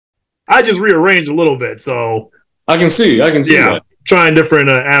I just rearranged a little bit. So I can see that. Trying different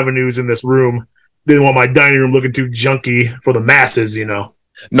avenues in this room. Didn't want my dining room looking too junky for the masses,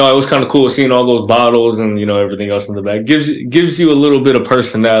 No, it was kind of cool seeing all those bottles and everything else in the back. Gives you a little bit of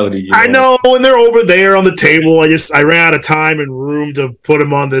personality. I know, and they're over there on the table. I ran out of time and room to put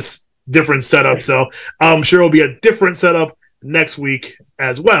them on this different setup, so I'm sure it'll be a different setup next week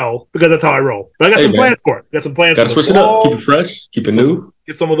as well, because that's how I roll. But I got some plans for it. Got some plans. Got to switch it up, keep it fresh, keep it new.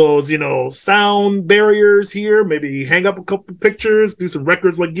 Get some of those, sound barriers here. Maybe hang up a couple pictures, do some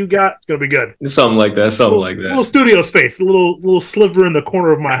records like you got. It's gonna be good. Something like that. A little studio space, a little sliver in the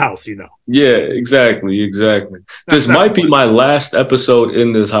corner of my house. Yeah, exactly. This might be my last episode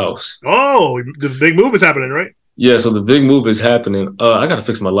in this house. Oh, the big move is happening, right? Yeah, so the big move is happening. I gotta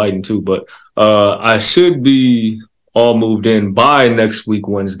fix my lighting too, but I should be all moved in by next week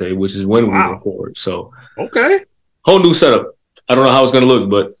Wednesday, which is when we record. So okay, whole new setup. I don't know how it's going to look,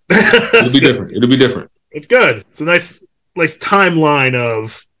 but it'll be different. It'll be different. It's good. It's a nice timeline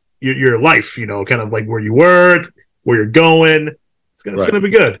of your life, kind of like where you were, where you're going. It's going to be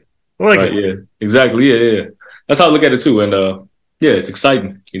good. I like it. Yeah, exactly. Yeah. That's how I look at it too. And it's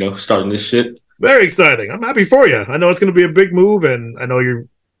exciting, starting this shit. Very exciting. I'm happy for you. I know it's going to be a big move, and I know you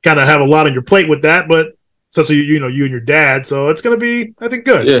kind of have a lot on your plate with that, but so you and your dad, so it's going to be, I think,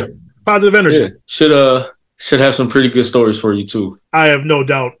 good. Yeah. Positive energy. Yeah. Should have some pretty good stories for you too. I have no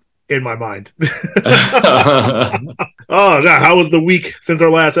doubt in my mind. Oh God, how was the week since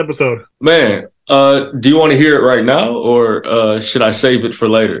our last episode? Man, do you want to hear it right now, or should I save it for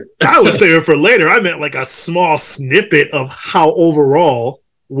later? I would save it for later. I meant like a small snippet of how overall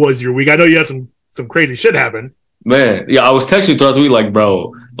was your week. I know you had some crazy shit happen. Man, yeah, I was texting throughout the week like,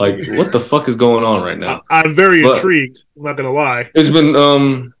 bro, like what the fuck is going on right now? I'm very intrigued. I'm not gonna lie. It's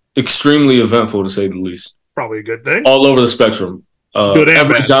been extremely eventful to say the least. Probably a good thing. All over the spectrum.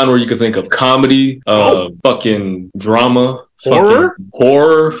 Every genre you can think of. Comedy, fucking drama,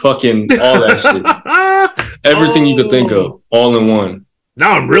 horror, fucking all that shit. Everything you could think of, all in one.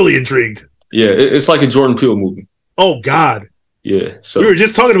 Now I'm really intrigued. Yeah, it's like a Jordan Peele movie. Oh God. Yeah. So we were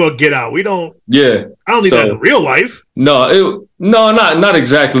just talking about Get Out. We don't. Yeah. I don't need that in real life. No, not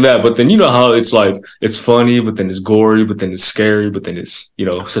exactly that. But then you know how it's like it's funny, but then it's gory, but then it's scary, but then it's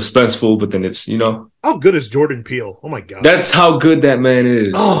suspenseful, but then it's How good is Jordan Peele? Oh my God. That's how good that man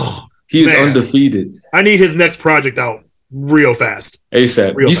is. Oh, he is undefeated. I need his next project out real fast.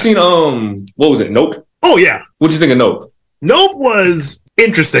 ASAP. You seen what was it? Nope. Oh yeah. What'd you think of Nope? Nope was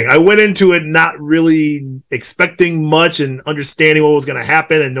interesting. I went into it not really expecting much and understanding what was going to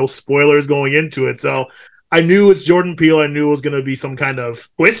happen, and no spoilers going into it. So I knew it's Jordan Peele. I knew it was going to be some kind of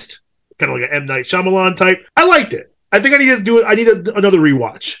twist, kind of like an M. Night Shyamalan type. I liked it. I think I need to do it. I need another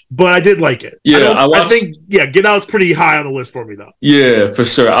rewatch, but I did like it. Yeah, I think Get Out's pretty high on the list for me though. Yeah, for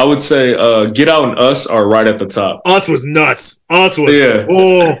sure. I would say Get Out and Us are right at the top. Us was nuts. Us was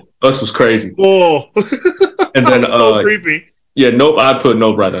Us was crazy. Oh, and then so creepy. Yeah, Nope. I'd put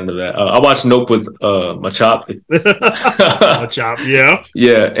Nope right under that. I watched Nope with my chop. My chop, yeah.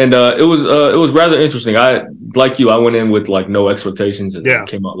 Yeah, and it was rather interesting. I went in with like no expectations and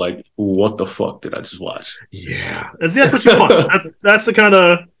came out like, what the fuck did I just watch? Yeah, that's what you want. That's the kind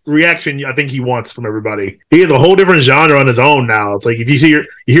of reaction I think he wants from everybody. He has a whole different genre on his own now. It's like if you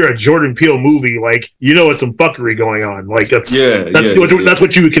hear a Jordan Peele movie, like it's some fuckery going on. Like that's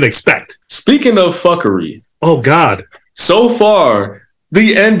what you can expect. Speaking of fuckery, oh God. So far,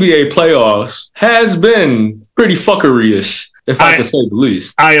 the NBA playoffs has been pretty fuckery-ish, if I can say the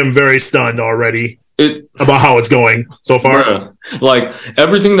least. I am very stunned already about how it's going so far. Bruh, like,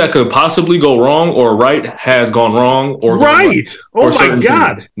 everything that could possibly go wrong or right has gone wrong. Or right. Oh, my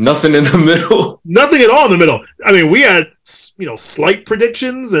God. Teams. Nothing in the middle. Nothing at all in the middle. I mean, we had, slight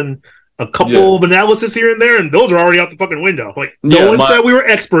predictions and a couple of analysis here and there, and those are already out the fucking window. Like, no one said we were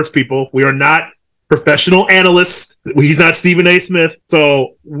experts, people. We are not professional analyst. He's not Stephen A. Smith.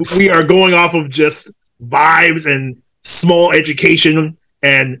 So we are going off of just vibes and small education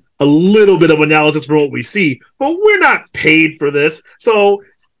and a little bit of analysis for what we see. But we're not paid for this. So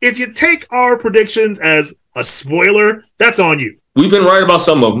if you take our predictions as a spoiler, that's on you. We've been right about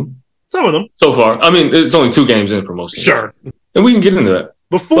some of them. Some of them. So far. I mean, it's only 2 games in for most of them. Sure. And we can get into that.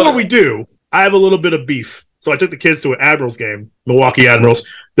 Before we do, I have a little bit of beef. So I took the kids to an Admirals game, Milwaukee Admirals.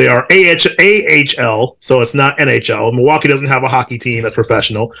 They are AHL, so it's not NHL. Milwaukee doesn't have a hockey team that's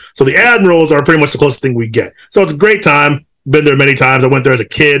professional. So the Admirals are pretty much the closest thing we get. So it's a great time. Been there many times. I went there as a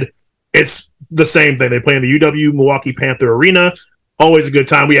kid. It's the same thing. They play in the UW Milwaukee Panther Arena. Always a good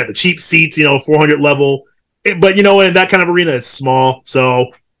time. We had the cheap seats, 400 level. But, in that kind of arena, it's small.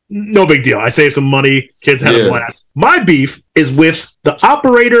 So, No big deal. I saved some money. Kids had a blast. My beef is with the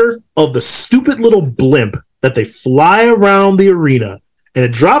operator of the stupid little blimp that they fly around the arena, and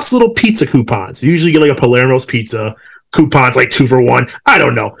it drops little pizza coupons. You usually get like a Palermo's pizza coupons, like 2 for $1. I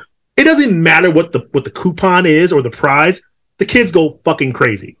don't know. It doesn't matter what the coupon is or the prize. The kids go fucking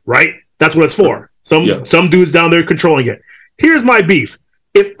crazy, right? That's what it's for. Some dude's down there controlling it. Here's my beef.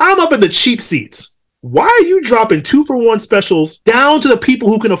 If I'm up in the cheap seats, why are you dropping 2 for $1 specials down to the people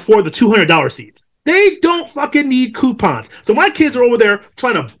who can afford the $200 seats? They don't fucking need coupons. So my kids are over there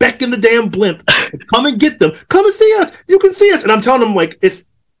trying to beckon the damn blimp. Come and get them. Come and see us. You can see us. And I'm telling them, like,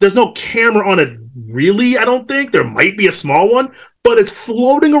 there's no camera on it, really, I don't think. There might be a small one, but it's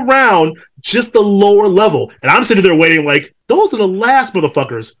floating around just the lower level. And I'm sitting there waiting like, those are the last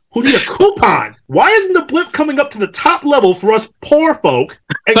motherfuckers who need a coupon. Why isn't the blimp coming up to the top level for us poor folk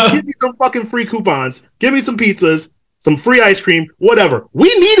and give me some fucking free coupons? Give me some pizzas, some free ice cream, whatever. We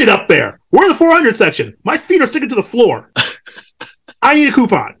need it up there. We're in the 400 section. My feet are sticking to the floor. I need a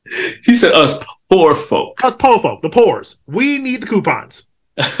coupon. He said us poor folk. Us poor folk, the poors. We need the coupons.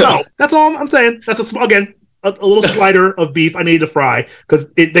 No, that's all I'm saying. That's a little slider of beef I needed to fry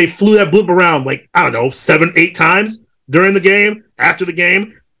because they flew that blimp around like, I don't know, 7-8 times during the game, after the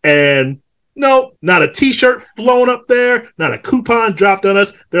game, and no, not a t-shirt flown up there, not a coupon dropped on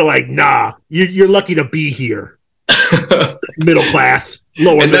us. They're like, nah, you're lucky to be here. Middle class,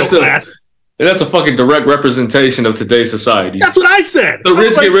 lower middle class. And that's a fucking direct representation of today's society. That's what I said. The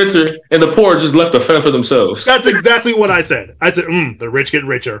rich get richer, and the poor just left to fend for themselves. That's exactly what I said. I said, the rich get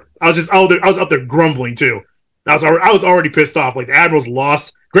richer. I was up there grumbling too. I was already pissed off. Like the Admirals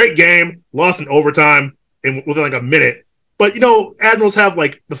lost, great game, lost in overtime within like a minute. But Admirals have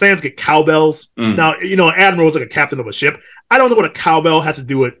like the fans get cowbells. Now Admiral is like a captain of a ship. I don't know what a cowbell has to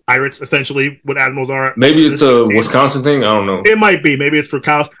do with pirates. Essentially, what Admirals are. Maybe it's a Wisconsin thing. I don't know. It might be. Maybe it's for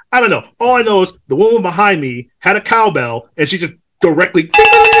cows. I don't know. All I know is the woman behind me had a cowbell, and she just directly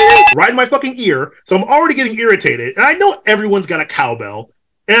right in my fucking ear. So I'm already getting irritated, and I know everyone's got a cowbell.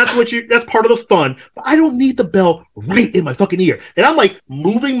 And that's part of the fun. But I don't need the bell right in my fucking ear. And I'm like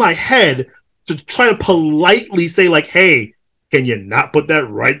moving my head to try to politely say like, hey, can you not put that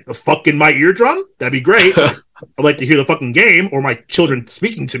right the fuck in my eardrum? That'd be great. I'd like to hear the fucking game or my children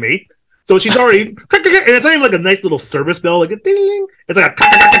speaking to me. So she's already, and it's not even like a nice little service bell, like a ding. It's like a,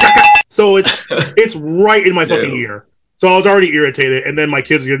 so it's right in my fucking ear. So I was already irritated, and then my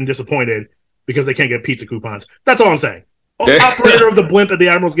kids are getting disappointed because they can't get pizza coupons. That's all I'm saying. Operator of the blimp at the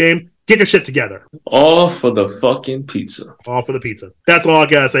Admirals game, get your shit together. All for the fucking pizza. All for the pizza. That's all I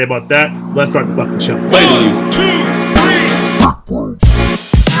gotta say about that. Let's start the fucking show. Play the music. 1, 2, 3.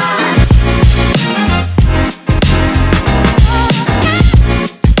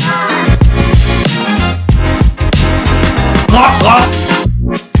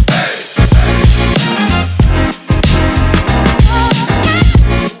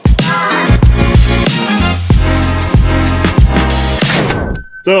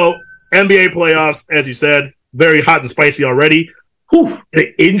 So, NBA playoffs, as you said, very hot and spicy already. Whew,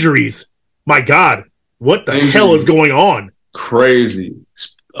 the injuries. My God, what the hell is going on? Crazy.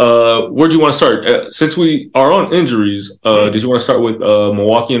 Where'd you want to start? Since we are on injuries, did you want to start with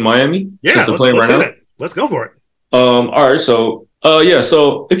Milwaukee and Miami? Yeah, since they're playing right now? Let's go for it. All right, so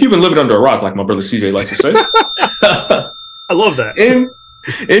so if you've been living under a rock, like my brother CJ likes to say, I love that.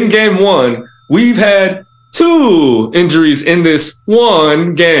 In game 1, we've had 2 injuries in this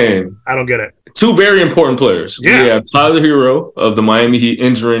one game. I don't get it. 2 very important players. Yeah. We have Tyler Hero of the Miami Heat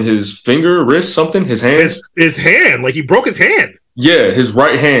injuring his finger, wrist, something, his hand. His hand, like he broke his hand. Yeah, his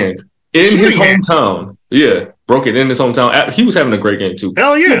right hand in his hometown. Yeah, broke it in his hometown. He was having a great game too.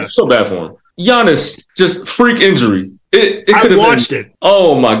 Hell yeah. So bad for him. Giannis, just freak injury. I watched it.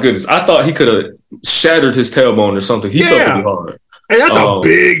 Oh my goodness. I thought he could have shattered his tailbone or something. He felt pretty hard. And that's a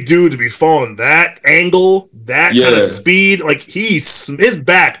big dude to be falling that angle, that kind of speed. Like his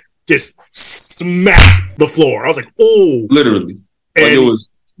back just smacked the floor. I was like, oh. Literally. Like it was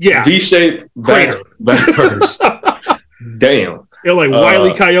V-shaped back first. Damn. They're like Wile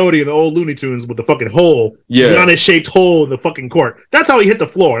E. Coyote in the old Looney Tunes with the fucking hole. Yeah. Giannis-shaped hole in the fucking court. That's how he hit the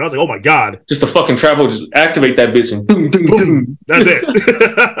floor. And I was like, oh my God. Just a fucking trap hole. Just activate that bitch and boom, boom, boom. That's it.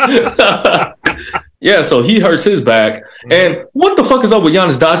 Yeah, so he hurts his back. And what the fuck is up with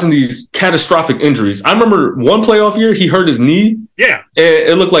Giannis dodging these catastrophic injuries? I remember one playoff year, he hurt his knee. Yeah. And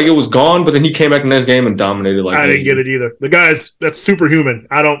it looked like it was gone, but then he came back the next game and dominated. Like I didn't get it either. The guy's, that's superhuman.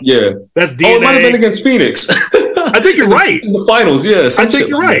 I don't. Yeah. That's DNA. Oh, it might have been against Phoenix. I think you're right. In the finals, yeah. I think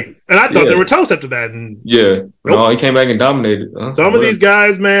you're right. And I thought they were toast after that. And no, he came back and dominated. Some of these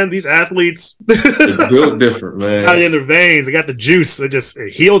guys, man, these athletes, they're built different, man. Out in their veins, they got the juice. It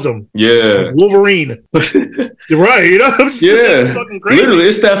heals them. Yeah, like Wolverine. You're right. You know, it's fucking crazy. Literally,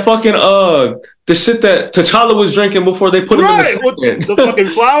 it's that fucking the shit that T'Challa was drinking before they put him in the fucking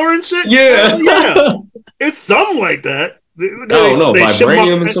flour and shit. Yeah, it's something like that. I don't know,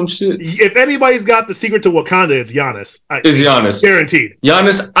 vibranium and some shit. If anybody's got the secret to Wakanda, it's Giannis. It's Giannis. Guaranteed.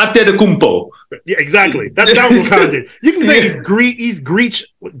 Giannis Antetokounmpo. Yeah, exactly. That sounds Wakanda. You can say he's Greech.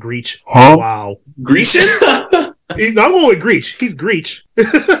 What Greech? Huh? Wow. Grecian? I'm going with Greech. He's Greech.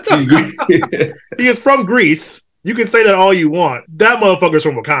 He is from Greece. You can say that all you want. That motherfucker's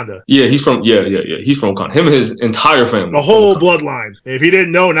from Wakanda. Yeah, he's from He's from Wakanda. Him and his entire family. The whole bloodline. If he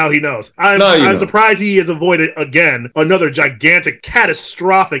didn't know, now he knows. I'm surprised he has avoided, again, another gigantic,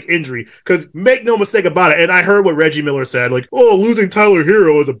 catastrophic injury. Because make no mistake about it, and I heard what Reggie Miller said, like, losing Tyler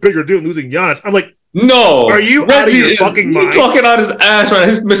Hero is a bigger deal than losing Giannis. I'm like, no. Are you Reggie out of your fucking mind? He's talking out his ass right now.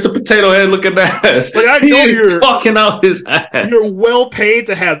 His Mr. Potato Head looking ass. Like, I know you're talking out his ass. You're well paid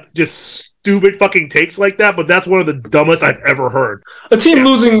to have just stupid fucking takes like that, but that's one of the dumbest I've ever heard. A team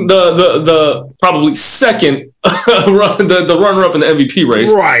losing the probably second the runner up in the MVP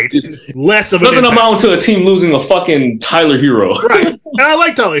race, right? Less of doesn't amount to a team losing a fucking Tyler Hero, right? And I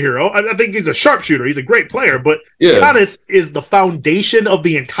like Tyler Hero. I think he's a sharpshooter. He's a great player, but Giannis is the foundation of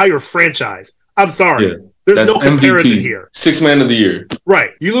the entire franchise. I'm sorry. Yeah. There's no comparison MVP, here. 6th man of the year.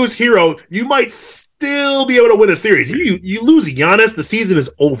 Right. You lose Hero, you might still be able to win a series. You lose Giannis, the season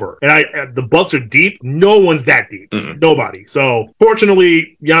is over. And the Bucks are deep. No one's that deep. Mm-mm. Nobody. So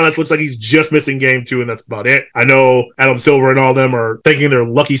fortunately, Giannis looks like he's just missing game 2, and that's about it. I know Adam Silver and all them are thanking their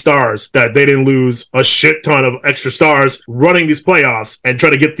lucky stars that they didn't lose a shit ton of extra stars running these playoffs and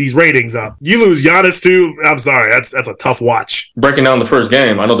trying to get these ratings up. You lose Giannis too. I'm sorry. That's a tough watch. Breaking down the first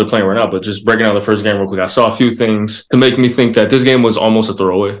game, I know they're playing right now, but just breaking down the first game real quick. I saw a few things to make me think that this game was almost a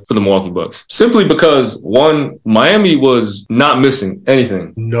throwaway for the Milwaukee Bucks. Simply because, one, Miami was not missing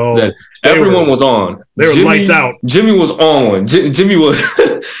anything. No. That everyone was on. They were lights out. Jimmy was on one. Jimmy was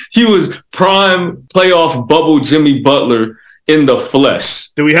he was prime playoff bubble Jimmy Butler in the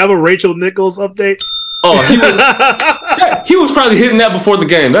flesh. Do we have a Rachel Nichols update? Oh, he was probably hitting that before the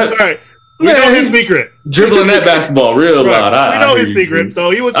game. All right. We know his secret. Dribbling that basketball real loud. We know his secret. Jimmy.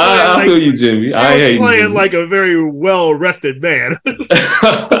 So he was playing I feel you, Jimmy. He was playing like a very well-rested man.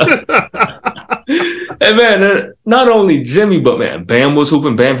 And man, not only Jimmy, but man, Bam was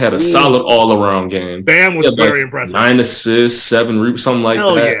hooping. Bam had a solid all-around game. Bam was very impressive. 9 assists, 7 rebounds, something like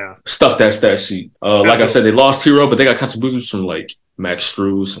Hell that. Yeah. Stuck that stat sheet. Like I said, they lost Hero, but they got contributions from like Max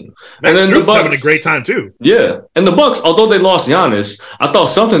Strus and then the Bucks having a great time too. Yeah, and the Bucks, although they lost Giannis, I thought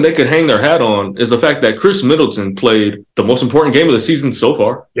something they could hang their hat on is the fact that Chris Middleton played the most important game of the season so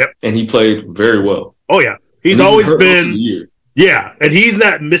far. Yep, and he played very well. Oh yeah, he's always been and he's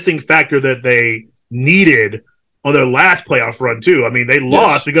that missing factor that they needed on their last playoff run too. I mean, they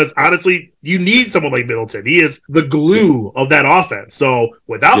lost because honestly, you need someone like Middleton. He is the glue of that offense. So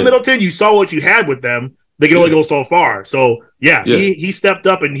without Middleton, you saw what you had with them. They can only go so far. So he stepped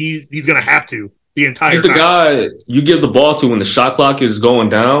up, and he's going to have to the entire He's the guy you give the ball to when the shot clock is going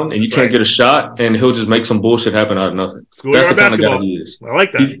down and you can't get a shot, and he'll just make some bullshit happen out of nothing. That's the kind of guy he is. I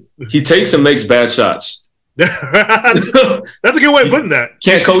like that. He takes and makes bad shots. That's a good way of putting that.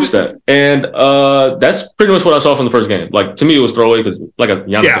 Can't coach that. And that's pretty much what I saw from the first game. Like, to me, it was throwaway because like a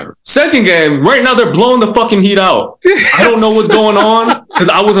Giannis. Second game, right now they're blowing the fucking Heat out. I don't know what's going on because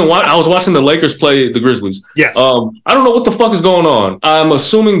I was watching the Lakers play the Grizzlies. Yes. I don't know what the fuck is going on. I'm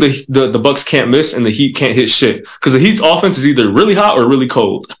assuming the Bucks can't miss and the Heat can't hit shit because the Heat's offense is either really hot or really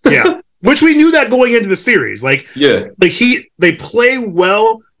cold. Yeah. Which we knew that going into the series. Like, the Heat, they play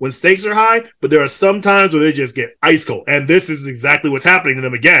well when stakes are high, but there are some times where they just get ice cold. And this is exactly what's happening to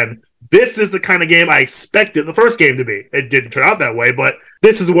them again. This is the kind of game I expected the first game to be. It didn't turn out that way, but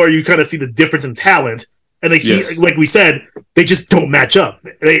this is where you kind of see the difference in talent. And the Heat, like we said, they just don't match up.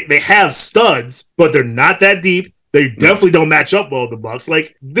 They have studs, but they're not that deep. They definitely don't match up well with the Bucks.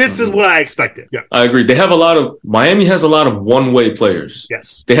 Like, this is what I expected. Yeah, I agree. Miami has a lot of one-way players.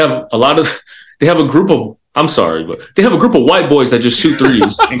 Yes. They have a group of they have a group of white boys that just shoot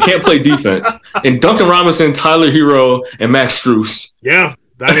threes and can't play defense. And Duncan Robinson, Tyler Hero, and Max Strus. Yeah.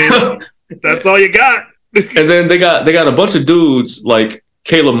 I mean, that's all you got. And then they got a bunch of dudes like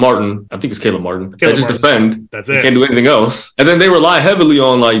Caleb Martin. I think it's Caleb Martin. That just defend. That's it. You can't do anything else. And then they rely heavily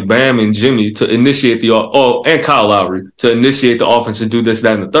on like Bam and Jimmy to initiate and Kyle Lowry to initiate the offense and do this,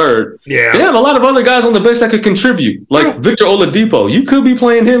 that, and the third. Yeah. They have a lot of other guys on the bench that could contribute. Like Victor Oladipo. You could be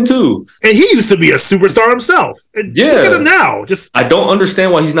playing him too. And he used to be a superstar himself. And look at him now. I don't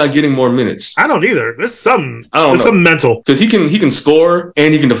understand why he's not getting more minutes. I don't either. There's some mental. Because he can score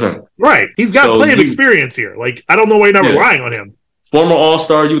and he can defend. Right. He's got plenty of experience here. Like, I don't know why you're not relying on him. Former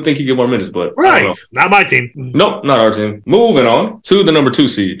All-Star, you would think he'd get more minutes, but right. Not my team. Nope, not our team. Moving on to the number 2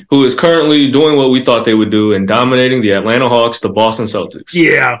 seed, who is currently doing what we thought they would do and dominating the Atlanta Hawks, the Boston Celtics.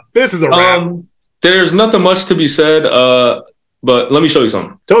 Yeah, this is a wrap. There's nothing much to be said, but let me show you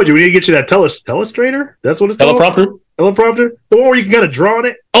something. Told you, we need to get you that telestrator. That's what it's called? Teleprompter? The one where you can kind of draw on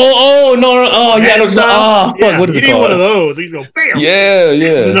it? No. Oh, yeah. What is it called? You need one of those. So you just go, bam. Yeah.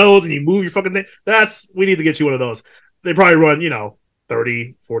 His nose and you move your fucking thing. We need to get you one of those. They probably run,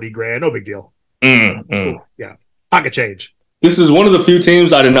 30, 40 grand. No big deal. Ooh, yeah. Pocket change. This is one of the few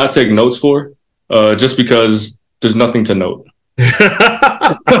teams I did not take notes for, just because there's nothing to note.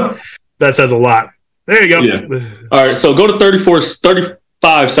 That says a lot. There you go. Yeah. All right, so go to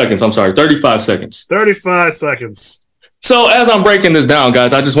 35 seconds. I'm sorry, 35 seconds. 35 seconds. So as I'm breaking this down,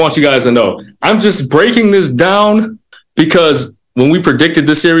 guys, I just want you guys to know, I'm just breaking this down because when we predicted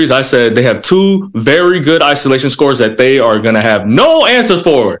this series, I said they have 2 very good isolation scores that they are going to have no answer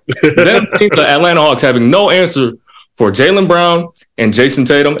for. The Atlanta Hawks having no answer for Jaylen Brown and Jason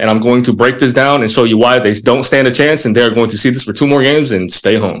Tatum, and I'm going to break this down and show you why they don't stand a chance, and they're going to see this for 2 more games and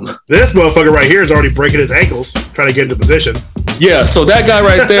stay home. This motherfucker right here is already breaking his ankles, trying to get into position. Yeah, so that guy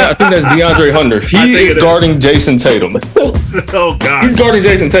right there, I think that's DeAndre Hunter. He is guarding Jason Tatum. Oh, God. He's guarding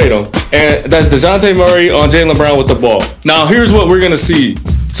Jason Tatum, and that's DeJounte Murray on Jaylen Brown with the ball. Now, here's what we're going to see.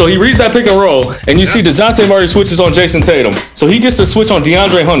 So he reads that pick and roll, and you see DeJounte Murray switches on Jason Tatum. So he gets to switch on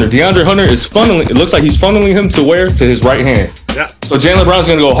DeAndre Hunter. DeAndre Hunter is funneling. It looks like he's funneling him to where? To his right hand. Yeah. So Jaylen Brown's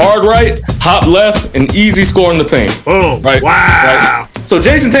going to go hard right, hop left, and easy score in the paint. Boom. Right. Wow. Right. So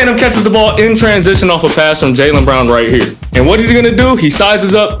Jason Tatum catches the ball in transition off a pass from Jaylen Brown right here. And what is he going to do? He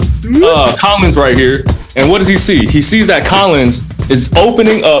sizes up Collins right here. And what does he see? He sees that Collins is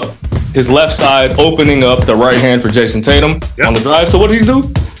opening up his left side, opening up the right hand for Jason Tatum on the drive. So what does he do?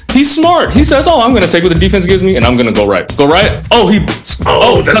 He's smart. He says, I'm going to take what the defense gives me, and I'm going to go right. Go right. Cuts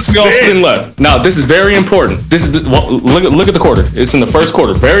me off, spin left. Now, this is very important. Look at the quarter. It's in the first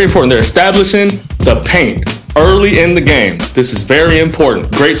quarter. Very important. They're establishing the paint early in the game. This is very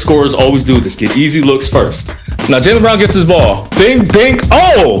important. Great scorers always do this. Get easy looks first. Now, Jaylen Brown gets his ball. Bing, bing,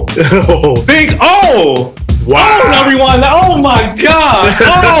 oh! Bing, oh! Wow. Now rewind that. Oh, my God.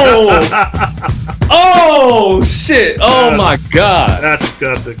 Oh! Oh, shit. Oh, my God. That's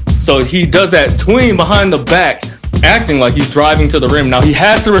disgusting. So he does that tween behind the back, acting like he's driving to the rim. Now, he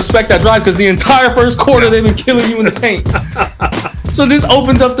has to respect that drive because the entire first quarter they've been killing you in the paint. So this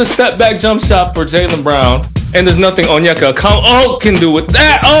opens up the step back jump shot for Jaylen Brown. And there's nothing Onyeka can do with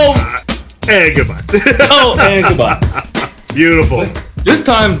that. And goodbye. And goodbye. Beautiful. This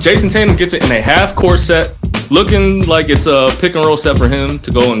time, Jason Tatum gets it in a half-court set, looking like it's a pick-and-roll set for him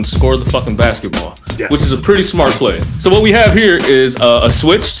to go and score the fucking basketball, which is a pretty smart play. So what we have here is a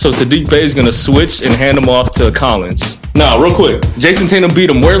switch. So Sadiq Bey is going to switch and hand him off to Collins. Now, real quick, Jason Tatum beat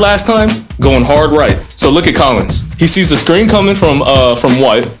him where last time? Going hard right. So look at Collins. He sees the screen coming from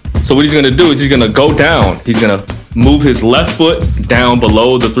White. So what he's going to do is he's going to go down. He's going to move his left foot down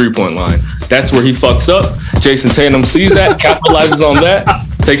below the three-point line. That's where he fucks up. Jason Tatum sees that, capitalizes on that,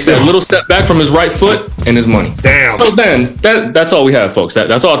 takes that little step back from his right foot, and his money. Damn. So then, that's all we have, folks.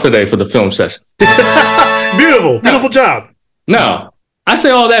 That's all today for the film session. Beautiful job. Now, I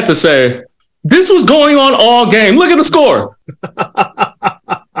say all that to say, this was going on all game. Look at the score.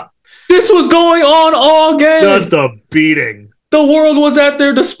 This was going on all game. Just a beating. The world was at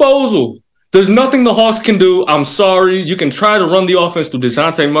their disposal. There's nothing the Hawks can do. I'm sorry. You can try to run the offense through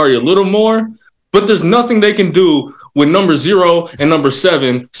DeJounte Murray a little more, but there's nothing they can do with number 0 and number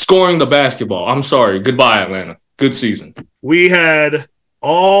 7 scoring the basketball. I'm sorry. Goodbye, Atlanta. Good season. We had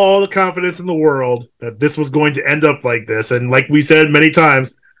all the confidence in the world that this was going to end up like this. And like we said many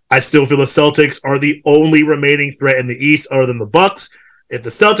times, I still feel the Celtics are the only remaining threat in the East other than the Bucks. If the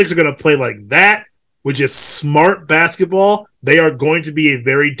Celtics are going to play like that, with just smart basketball, they are going to be a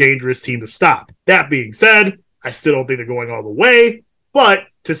very dangerous team to stop. That being said, I still don't think they're going all the way, but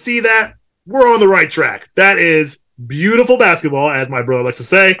to see that, we're on the right track. That is beautiful basketball, as my brother likes to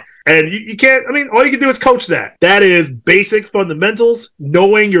say, and you can't, all you can do is coach that. That is basic fundamentals,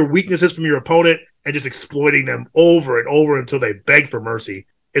 knowing your weaknesses from your opponent and just exploiting them over and over until they beg for mercy.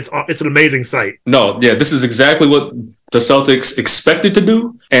 It's an amazing sight. No, yeah, this is exactly what the Celtics expected to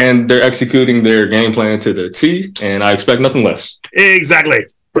do, and they're executing their game plan to the T, and I expect nothing less. Exactly.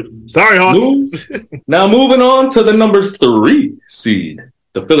 Sorry, Hawks. Now moving on to the number 3 seed,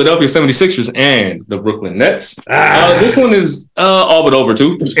 the Philadelphia 76ers and the Brooklyn Nets. This one is all but over,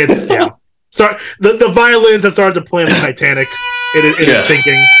 too. It's, Sorry, the violins have started to play on the Titanic. It is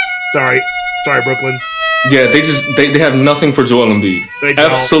sinking. Sorry, Brooklyn. Yeah, they have nothing for Joel Embiid.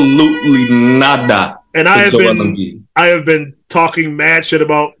 Absolutely nada. And I have been talking mad shit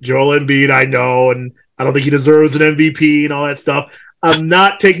about Joel Embiid, I know, and I don't think he deserves an MVP and all that stuff. I'm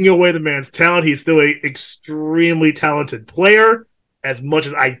not taking away the man's talent. He's still an extremely talented player. As much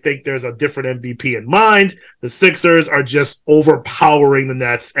as I think there's a different MVP in mind, the Sixers are just overpowering the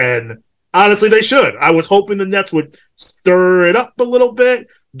Nets, and honestly, they should. I was hoping the Nets would stir it up a little bit,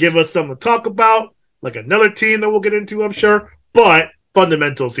 give us something to talk about, like another team that we'll get into, I'm sure. But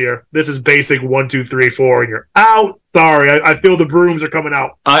fundamentals here. This is basic 1, 2, 3, 4, and you're out. Sorry, I feel the brooms are coming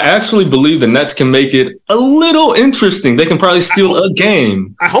out. I actually believe the Nets can make it a little interesting. They can probably steal a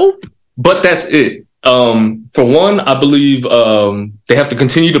game. I hope. But that's it. For one, I believe they have to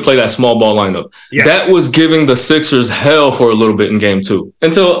continue to play that small ball lineup. Yes. That was giving the Sixers hell for a little bit in game 2.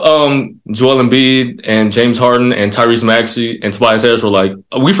 Until Joel Embiid and James Harden and Tyrese Maxey and Tobias Harris were like,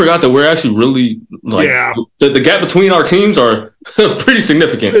 we forgot that we're actually really the gap between our teams are pretty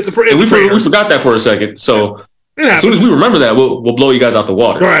significant. We forgot that for a second. So as soon as we remember that, we'll blow you guys out the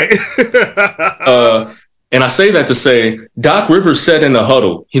water. Right. And I say that to say, Doc Rivers said in the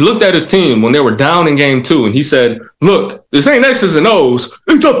huddle, he looked at his team when they were down in game 2, and he said, look, this ain't X's and O's.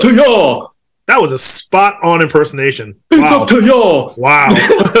 It's up to y'all. That was a spot-on impersonation. It's up to y'all. Wow.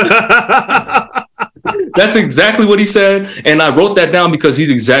 That's exactly what he said, and I wrote that down because he's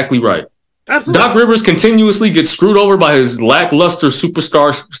exactly right. Absolutely. Doc Rivers continuously gets screwed over by his lackluster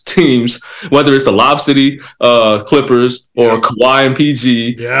superstar teams, whether it's the Lob City Clippers or Kawhi and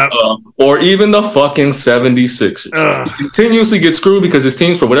PG, or even the fucking 76ers. He continuously gets screwed because his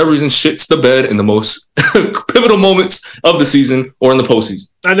teams, for whatever reason, shits the bed in the most pivotal moments of the season or in the postseason.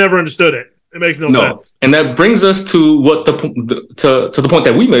 I never understood it. It makes no sense. And that brings us to what to the point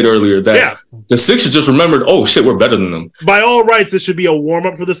that we made earlier, that the Sixers just remembered, oh shit, we're better than them. By all rights, this should be a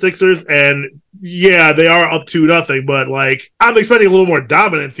warm-up for the Sixers, and they are up 2-0, but like I'm expecting a little more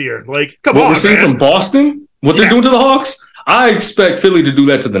dominance here. Like, come on, what we're seeing from Boston, what they're doing to the Hawks, I expect Philly to do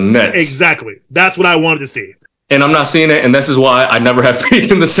that to the Nets. Exactly. That's what I wanted to see. And I'm not seeing it, and this is why I never have faith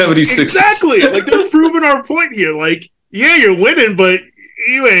in the 76ers. Exactly. Like, they're proving our point here. Like, you're winning, but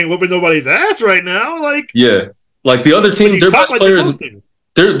you ain't whooping nobody's ass right now. Like, like the other team, their best players,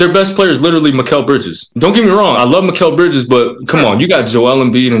 their best player is literally Mikal Bridges. Don't get me wrong, I love Mikal Bridges, but come on, you got Joel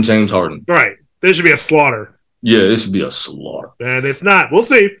Embiid and James Harden. Right, this should be a slaughter. Yeah, this should be a slaughter, and it's not. We'll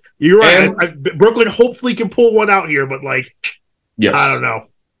see. You're right. Brooklyn hopefully can pull one out here, but like, I don't know.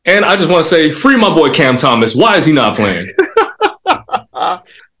 And I just want to say, free my boy Cam Thomas. Why is he not playing?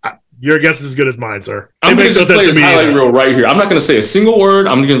 Your guess is as good as mine, sir. I'm going to just play his highlight reel right here. I'm not going to say a single word.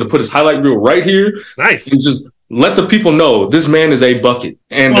 I'm going to put his highlight reel right here. Nice. And just let the people know this man is a bucket.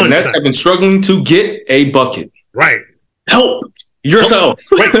 And the Nets have been struggling to get a bucket. Right. Help yourself.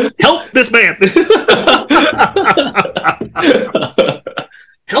 Help this man.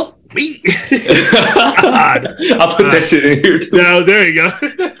 Help me. I'll put that shit in here too. No, there you go.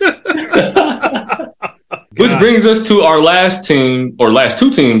 Which brings us to our last team, or last 2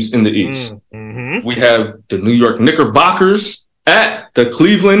 teams in the East. Mm-hmm. We have the New York Knickerbockers at the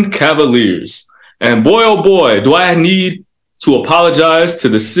Cleveland Cavaliers. And boy, oh boy, do I need to apologize to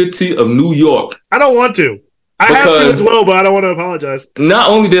the city of New York. I don't want to. I have to as well, but I don't want to apologize. Not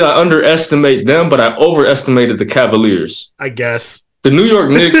only did I underestimate them, but I overestimated the Cavaliers. I guess. The New York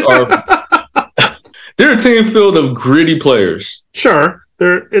Knicks they're a team filled of gritty players. Sure.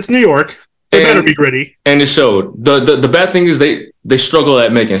 It's New York. They better be gritty. And it showed. The bad thing is they struggle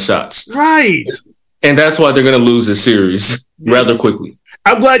at making shots. Right. And that's why they're going to lose this series rather quickly.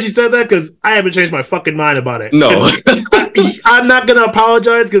 I'm glad you said that because I haven't changed my fucking mind about it. No. I'm not going to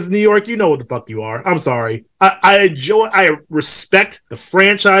apologize because New York, you know what the fuck you are. I'm sorry. I respect the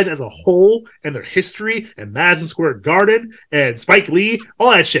franchise as a whole and their history and Madison Square Garden and Spike Lee,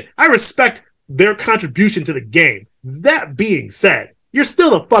 all that shit. I respect their contribution to the game. That being said, you're still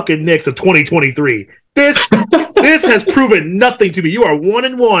the fucking Knicks of 2023. This has proven nothing to me. You are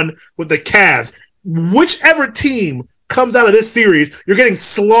 1-1 with the Cavs. Whichever team comes out of this series, you're getting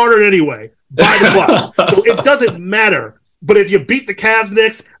slaughtered anyway by the Bucks. So it doesn't matter. But if you beat the Cavs,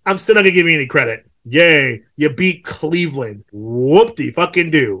 Knicks, I'm still not gonna give you any credit. Yay, you beat Cleveland.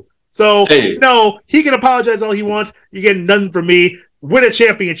 Whoop-de-fucking-do. So, no, he can apologize all he wants. You get nothing from me. Win a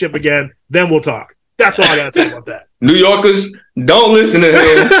championship again, then we'll talk. That's all I gotta say about that. New Yorkers, don't listen to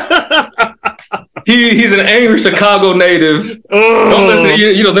him. He's an angry Chicago native. Don't listen.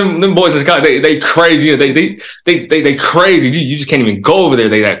 You know them boys in Chicago. They crazy. They crazy. You just can't even go over there.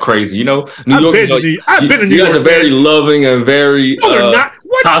 They that crazy. You know, New York. I've been in New York. You guys are very loving and very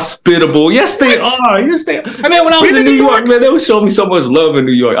hospitable. Yes, they are. Yes, they are. Man, when I was in New York, man, they would show me so much love in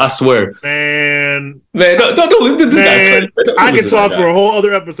New York. I swear. Man, don't this guy. I can talk for a whole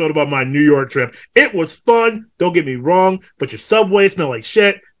other episode about my New York trip. It was fun. Don't get me wrong, but your subway smelled like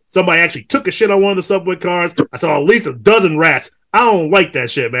shit. Somebody actually took a shit on one of the subway cars. I saw at least a dozen rats. I don't like that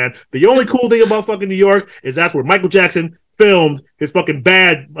shit, man. The only cool thing about fucking New York is that's where Michael Jackson filmed his fucking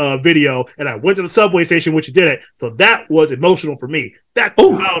Bad video, and I went to the subway station, which he did it. So that was emotional for me. That's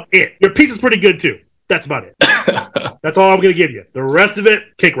about it. Your pizza's pretty good, too. That's about it. That's all I'm going to give you. The rest of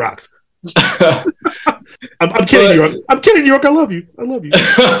it, cake rocks. I'm kidding, New York. I'm kidding, New York. I love you. I love you.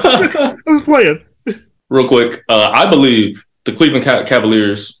 I was playing. Real quick, I believe the Cleveland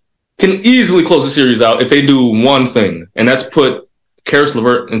Cavaliers can easily close the series out if they do one thing, and that's put Caris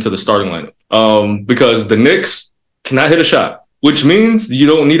LeVert into the starting lineup. Because the Knicks cannot hit a shot, which means you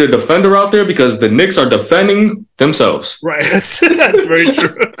don't need a defender out there because the Knicks are defending themselves. Right. That's very true.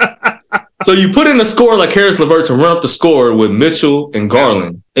 So you put in a scorer like Caris LeVert to run up the score with Mitchell and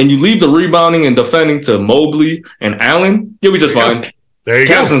Garland, and you leave the rebounding and defending to Mobley and Allen, you'll be just fine. There you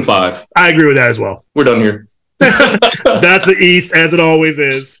Cavs in 5. I agree with that as well. We're done here. That's the East, as it always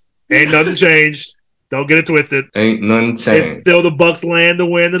is. Ain't nothing changed. Don't get it twisted. Ain't nothing changed. It's still the Bucks' land to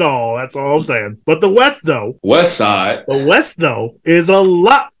win it all. That's all I'm saying. But the West, though. West side. The West, though, is a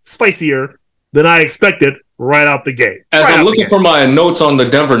lot spicier than I expected right out the gate. As I'm looking for my notes on the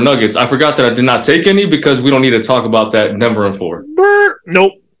Denver Nuggets, I forgot that I did not take any because we don't need to talk about that Denver in 4.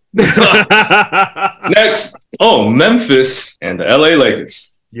 Nope. Next. Memphis and the LA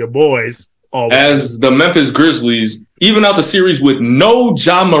Lakers. Your boys. As the Memphis Grizzlies, even out the series with no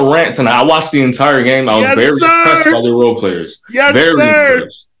Ja Morant tonight. I watched the entire game. I was very impressed by the role players. Yes, very sir.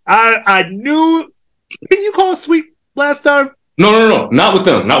 Impressed. I knew. Didn't you call a sweep last time? No. Not with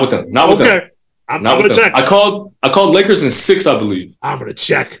them. Not with them. I'm gonna check. I called Lakers in 6, I believe. I'm gonna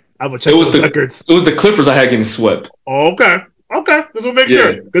check. Those records. It was the Clippers I had getting swept. Okay. Just want to make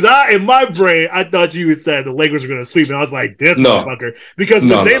sure. Because in my brain, I thought you had said the Lakers were going to sweep. And I was like, this motherfucker. Because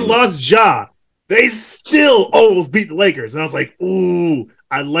when they lost Ja, they still almost beat the Lakers. And I was like, ooh,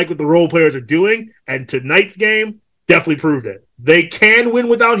 I like what the role players are doing. And tonight's game definitely proved it. They can win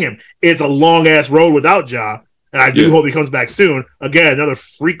without him. It's a long-ass road without Ja. And I do hope he comes back soon. Again, another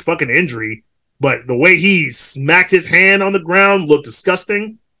freak fucking injury. But the way he smacked his hand on the ground looked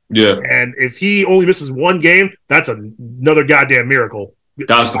disgusting. Yeah. And if he only misses one game, that's another goddamn miracle.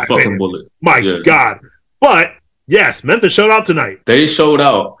 That's the fucking bullet. My God. But, yes, Memphis showed out tonight. They showed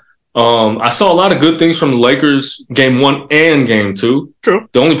out. I saw a lot of good things from the Lakers game 1 and game 2. True.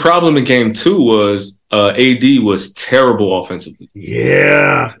 The only problem in game 2 was AD was terrible offensively.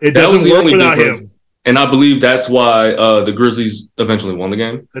 Yeah. It doesn't work without him. And I believe that's why the Grizzlies eventually won the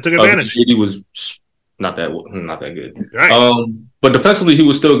game. They took advantage. AD was not that good. Right. But defensively, he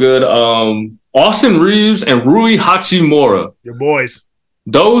was still good. Austin Reeves and Rui Hachimura. Your boys.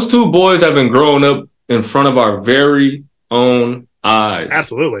 Those two boys have been growing up in front of our very own eyes.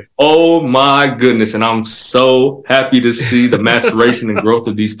 Absolutely. Oh, my goodness. And I'm so happy to see the maturation and growth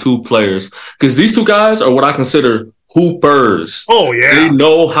of these two players. Because these two guys are what I consider hoopers. Oh, yeah. They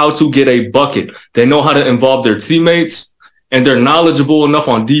know how to get a bucket. They know how to involve their teammates. And they're knowledgeable enough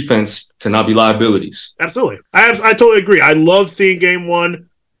on defense to not be liabilities. Absolutely. I totally agree. I love seeing game 1,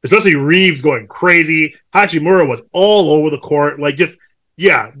 especially Reeves going crazy. Hachimura was all over the court. Like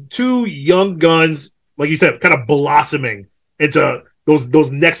two young guns, like you said, kind of blossoming into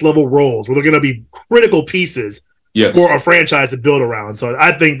those next level roles where they're going to be critical pieces for a franchise to build around. So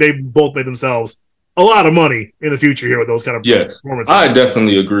I think they both made themselves a lot of money in the future here with those kind of performances. I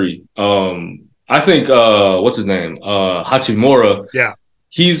definitely agree. I think what's his name? Hachimura. Yeah.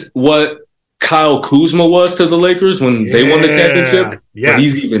 He's what Kyle Kuzma was to the Lakers when they won the championship. Yes. But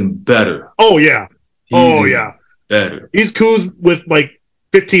he's even better. Oh yeah. Better. He's Kuz with like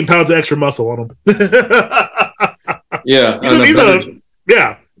 15 pounds of extra muscle on him. Yeah. He's a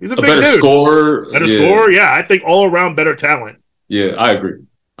big better dude. Scorer. Better scorer. Yeah. I think all around better talent. Yeah, I agree.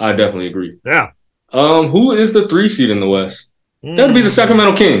 I definitely agree. Yeah. Who is the 3 seed in the West? That'd be the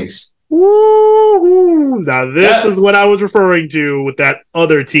Sacramento Kings. Woo! Now this is what I was referring to with that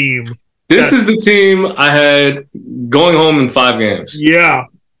other team. This is the team I had going home in 5 games. Yeah.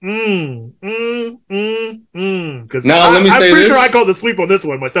 Because now let me say this. I'm pretty sure I called the sweep on this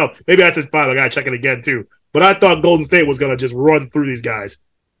one myself. Maybe I said 5. I gotta check it again too. But I thought Golden State was gonna just run through these guys.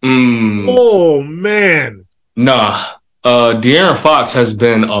 Oh man. Nah. De'Aaron Fox has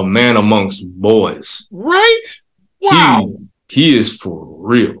been a man amongst boys. Right? Wow. He is for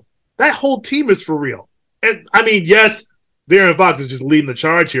real. That whole team is for real. And I mean, yes, De'Aaron Fox is just leading the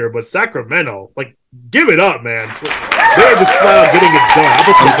charge here, but Sacramento, like, give it up, man. They're just flat out getting it done. I'll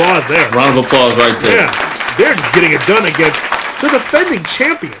put some applause there. Round of applause right there. Yeah. They're just getting it done against the defending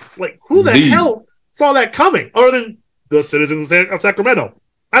champions. Like, who the hell saw that coming other than the citizens of Sacramento?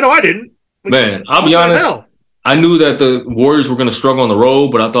 I know I didn't. Like, man, I'll be honest. I knew that the Warriors were going to struggle on the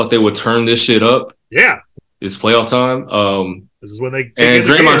road, but I thought they would turn this shit up. Yeah. It's playoff time. This is when they and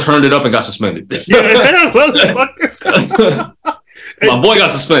Draymond turned it up and got suspended. Yeah. My boy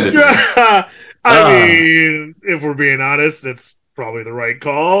got suspended. I mean, if we're being honest, it's probably the right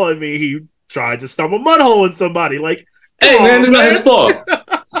call. I mean, he tried to stump a mud hole in somebody. Like, hey, man, it's not his fault.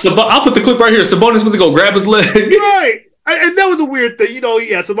 I'll put the clip right here. Sabonis went to go grab his leg. Right. And that was a weird thing. You know,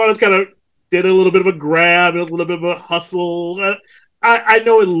 yeah, Sabonis kind of did a little bit of a grab. It was a little bit of a hustle. I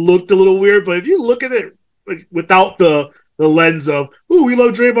know it looked a little weird, but if you look at it like, without the lens of, ooh, we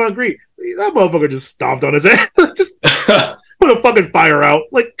love Draymond Green, that motherfucker just stomped on his head. Just put a fucking fire out.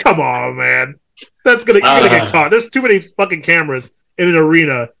 Like, come on, man. You're gonna get caught. There's too many fucking cameras in an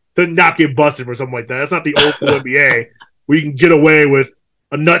arena to not get busted for something like that. That's not the old school NBA where you can get away with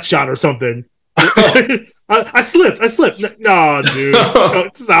a nut shot or something. I slipped. No, dude. No,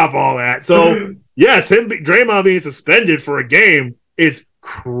 stop all that. So, yes, Draymond being suspended for a game is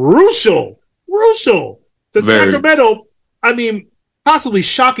crucial to Sacramento. I mean, possibly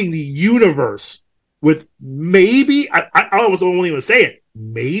shocking the universe with maybe, I almost won't even say it,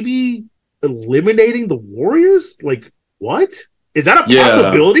 maybe eliminating the Warriors? Like, what? Is that a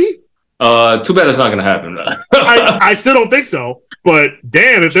possibility? Too bad it's not going to happen. I still don't think so. But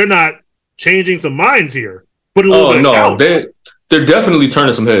damn, if they're not changing some minds here. Put a little bit of doubt. They're definitely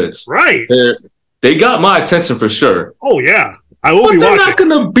turning some heads. Right. They got my attention for sure. Oh, yeah. I will be watching. They're not going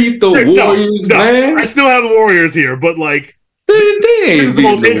to beat the Warriors, man. I still have the Warriors here, but like, this is the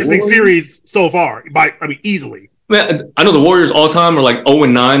most interesting series so far. Easily. Man, I know the Warriors all time are like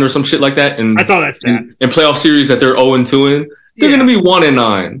 0-9 or some shit like that. And I saw that stat. In playoff series that they're 0-2 in. They're going to be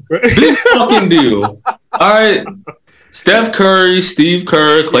 1-9. Big fucking deal. All right. Steph Curry, Steve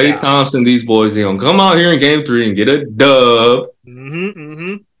Kerr, Klay Thompson, these boys, they gonna come out here in game 3 and get a dub.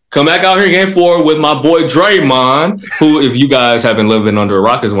 Come back out here in game 4 with my boy Draymond, who, if you guys have been living under a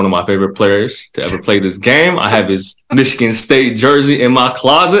rock, is one of my favorite players to ever play this game. I have his Michigan State jersey in my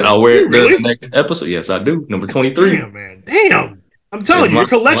closet. I'll wear it the next episode. Yes, I do. Number 23. Damn, man. Damn. I'm telling you, your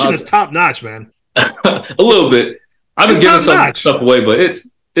collection is top notch, man. A little bit. I've been giving some stuff away, but it's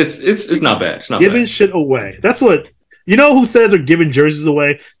not bad. It's not giving shit away. That's what. You know who says they're giving jerseys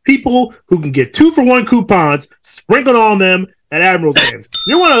away? People who can get 2-for-1 coupons sprinkled on them at Admirals games.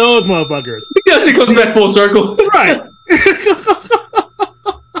 You're one of those motherfuckers. Yes, it goes back full circle. Right.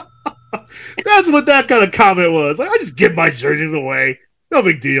 That's what that kind of comment was. Like, I just give my jerseys away. No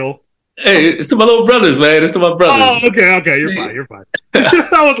big deal. Hey, it's to my little brothers, man. It's to my brothers. Oh, okay. You're fine.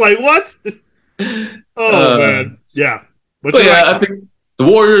 I was like, what? Oh, man. Yeah. But I think the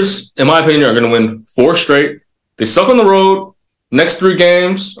Warriors, in my opinion, are going to win 4 straight. They suck on the road. Next 3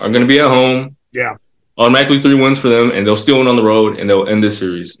 games are going to be at home. Yeah. Automatically 3 wins for them, and they'll still win on the road, and they'll end this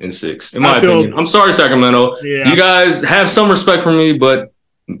series in 6. In my opinion. I'm sorry, Sacramento. Yeah. You guys have some respect for me, but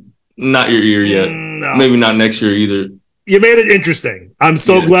not your ear yet. No. Maybe not next year either. You made it interesting. I'm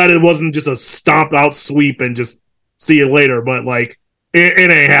so glad it wasn't just a stomp out sweep and just see you later, but like it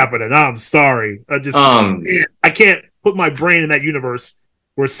ain't happening. I'm sorry. I can't put my brain in that universe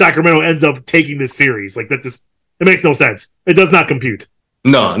where Sacramento ends up taking this series. Like that just it makes no sense. It does not compute.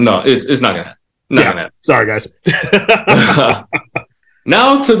 No, it's not gonna happen. Sorry, guys.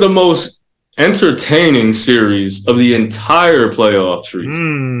 Now to the most entertaining series of the entire playoff tree.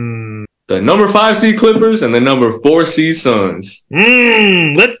 The number 5 seed Clippers and the number 4 seed Suns.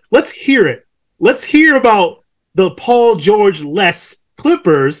 Let's hear it. Let's hear about the Paul George-less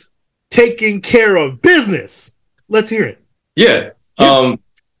Clippers taking care of business. Let's hear it. Yeah.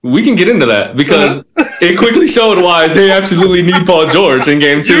 We can get into that because it quickly showed why they absolutely need Paul George in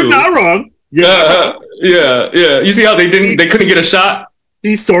game 2. You're not wrong. Yeah. You see how they couldn't get a shot?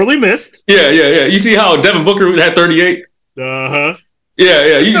 He sorely missed. Yeah. You see how Devin Booker had 38? Uh-huh.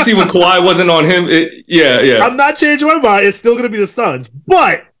 Yeah. You see when Kawhi wasn't on him? Yeah. I'm not changing my mind. It's still going to be the Suns.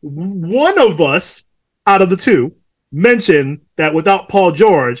 But one of us out of the 2 mentioned that without Paul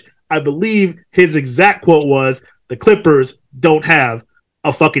George, I believe his exact quote was, the Clippers don't have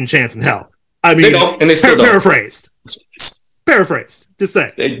a fucking chance in hell. I mean, they don't, and they still paraphrased. Just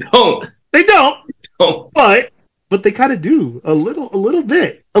say they don't. They don't. But they kind of do a little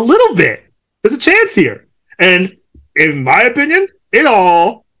bit. There's a chance here, And in my opinion, it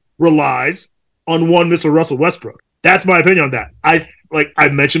all relies on one Mr. Russell Westbrook. That's my opinion on that. Like I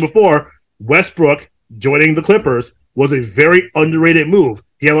mentioned before, Westbrook joining the Clippers was a very underrated move.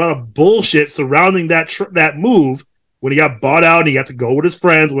 He had a lot of bullshit surrounding that move when he got bought out and he got to go with his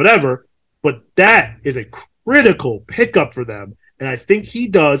friends, whatever. But that is a critical pickup for them. And I think he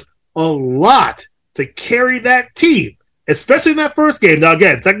does a lot to carry that team, especially in that first game. Now,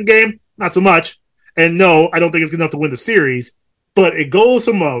 again, second game, not so much. And no, I don't think it's good enough to win the series. But it goes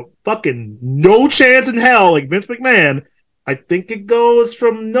from a fucking no chance in hell, like Vince McMahon. I think it goes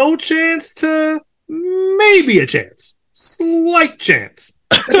from no chance to maybe a chance. Slight chance.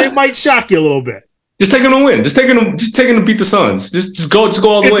 And it might shock you a little bit. Just taking a win. Just taking to beat the Suns. Just go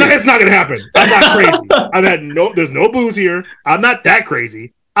all the way. It's not gonna happen. I'm not crazy. There's no booze here. I'm not that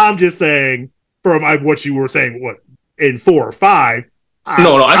crazy. I'm just saying from what you were saying, in 4 or 5.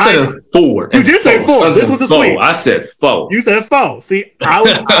 No, I said in 4. You did say 4. This was a sweep. I said 4. You said 4. See,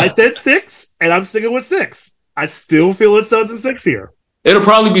 I said 6, and I'm sticking with 6. I still feel it's Suns and 6 here. It'll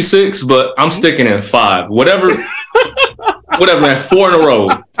probably be 6, but I'm sticking in 5. Whatever, man. 4 in a row.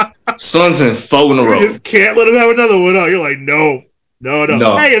 Suns in 4 in a row. You just can't let him have another one. You're like, no.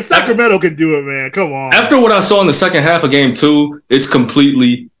 Hey, if Sacramento can do it, man, come on. After what I saw in the second half of Game 2, it's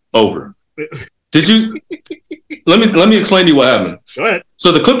completely over. Did you? Let me explain to you what happened. Go ahead.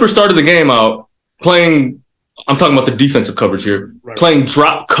 So the Clippers started the game out playing. I'm talking about the defensive coverage here. Right. Playing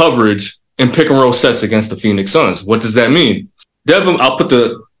drop coverage and pick and roll sets against the Phoenix Suns. What does that mean? Devin, I'll put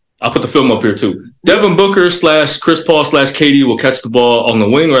the film up here too. Devin Booker / Chris Paul / KD will catch the ball on the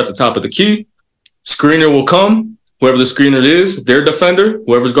wing or at the top of the key. Screener will come. Whoever the screener is, their defender,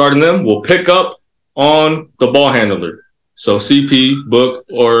 whoever's guarding them, will pick up on the ball handler. So CP, Book,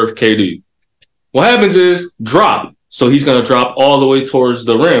 or KD. What happens is drop. So he's going to drop all the way towards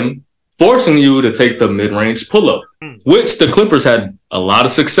the rim, forcing you to take the mid-range pull-up, which the Clippers had a lot of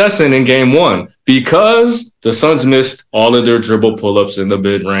success in Game 1 because the Suns missed all of their dribble pull-ups in the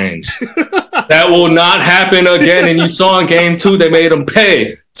mid-range. That will not happen again. And you saw in Game 2, they made them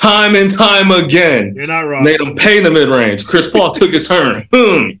pay time and time again. You're not wrong. Made them pay in the mid-range. Chris Paul took his turn.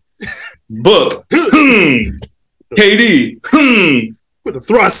 Book. KD. With a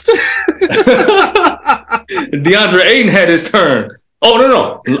thrust. DeAndre Ayton had his turn. Oh,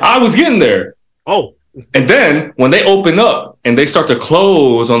 no. I was getting there. Oh. And then when they open up and they start to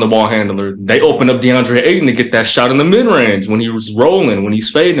close on the ball handler, they open up DeAndre Ayton to get that shot in the mid-range when he was rolling, when he's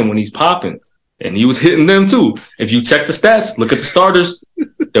fading, when he's popping. And he was hitting them too. If you check the stats, look at the starters.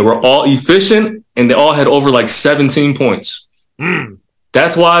 They were all efficient and they all had over like 17 points.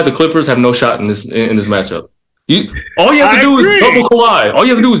 That's why the Clippers have no shot in this matchup. All you have to do is double Kawhi. All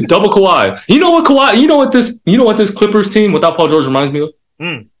you have to do is double Kawhi. You know what this Clippers team without Paul George reminds me of?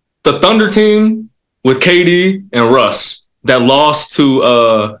 The Thunder team with KD and Russ that lost to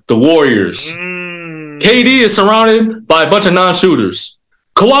the Warriors. KD is surrounded by a bunch of non-shooters.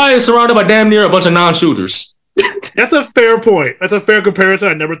 Kawhi is surrounded by damn near a bunch of non-shooters. That's a fair point. That's a fair comparison.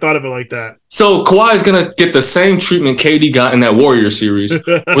 I never thought of it like that. So Kawhi is going to get the same treatment KD got in that Warriors series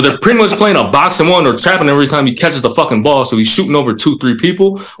where they're pretty much playing a box and one or trapping every time he catches the fucking ball. So he's shooting over 2-3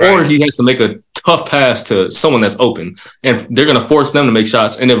 people or he has to make a tough pass to someone that's open and they're going to force them to make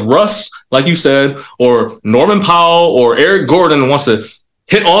shots. And if Russ, like you said, or Norman Powell or Eric Gordon wants to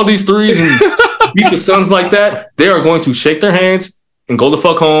hit all these threes and beat the Suns like that, they are going to shake their hands and go the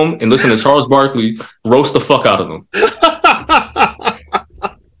fuck home and listen to Charles Barkley roast the fuck out of them.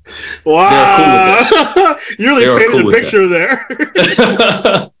 Wow. Cool. You really painted a picture there.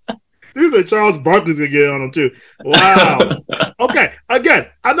 Dude said Charles Barkley's going to get on him too. Wow. Okay. Again,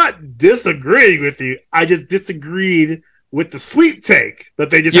 I'm not disagreeing with you. I just disagreed with the sweep take that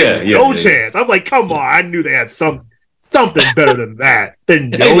they just had no chance. I'm like, come on. I knew they had something better than that.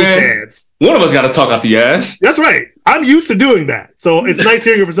 Chance. One of us got to talk out the ass. That's right. I'm used to doing that. So it's nice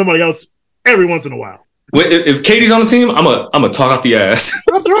hearing it from somebody else every once in a while. If KD's on the team, I'm a talk out the ass.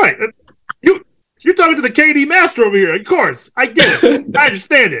 That's right. You're talking to the KD master over here. Of course. I get it. I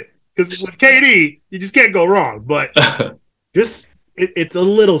understand it. Because with KD, you just can't go wrong. But it's a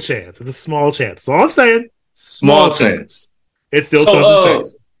little chance. It's a small chance. That's all I'm saying. Small chance. It's still Suns and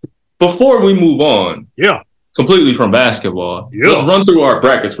 6. Before we move on. Yeah. Completely from basketball. Yeah. Let's run through our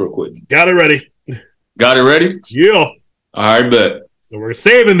brackets real quick. Got it ready. Got it ready? Yeah. All right, bet. So we're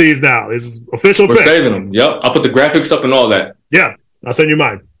saving these now. This is official picks. We're saving them. Yep. I'll put the graphics up and all that. Yeah. I'll send you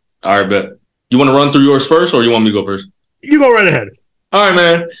mine. All right, bet. You want to run through yours first or you want me to go first? You go right ahead. All right,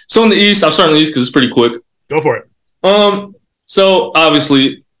 man. So in the East, I'll start in the East because it's pretty quick. Go for it. So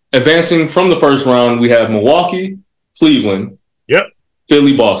obviously, advancing from the first round, we have Milwaukee, Cleveland. Yep.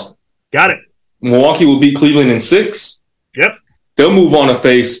 Philly, Boston. Got it. Milwaukee will beat Cleveland in 6. Yep. They'll move on to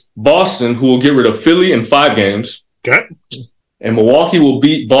face Boston, who will get rid of Philly in 5 games. Okay. And Milwaukee will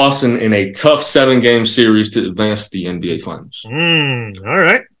beat Boston in a tough 7-game series to advance to the NBA Finals. All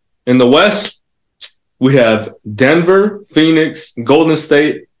right. In the West, we have Denver, Phoenix, Golden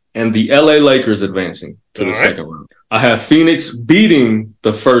State, and the LA Lakers advancing to the second round. I have Phoenix beating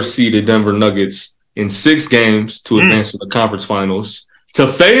the first seeded Denver Nuggets in 6 games to advance to the conference finals to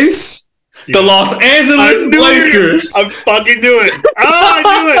face the Los Angeles Lakers. I fucking knew it. Oh,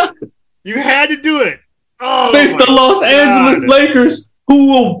 I knew it. You had to do it. Oh, face the Los Angeles Lakers, who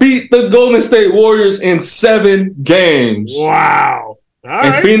will beat the Golden State Warriors in 7 games. Wow.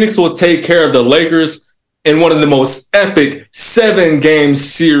 And Phoenix will take care of the Lakers in one of the most epic 7-game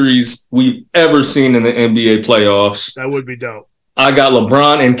series we've ever seen in the NBA playoffs. That would be dope. I got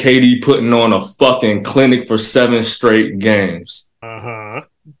LeBron and KD putting on a fucking clinic for 7 straight games. Uh-huh.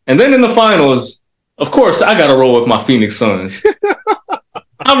 And then in the finals, of course, I got to roll with my Phoenix Suns.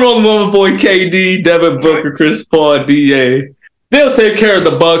 I'm rolling with my boy KD, Devin Booker, Chris Paul, DA. They'll take care of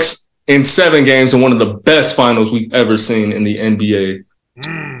the Bucks in 7 games in one of the best finals we've ever seen in the NBA.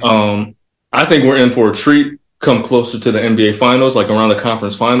 I think we're in for a treat come closer to the NBA Finals, like around the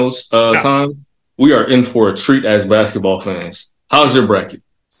conference finals time. We are in for a treat as basketball fans. How's your bracket?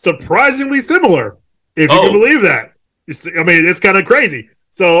 Surprisingly similar, if you can believe that. I mean, it's kind of crazy.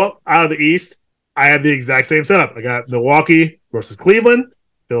 So out of the East, I have the exact same setup. I got Milwaukee versus Cleveland,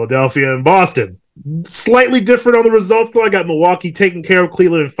 Philadelphia, and Boston. Slightly different on the results, though. I got Milwaukee taking care of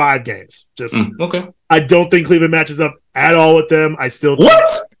Cleveland in 5 games. Okay. I don't think Cleveland matches up at all with them. I still think,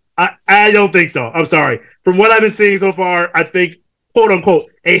 I don't think so. I'm sorry. From what I've been seeing so far, I think, quote unquote,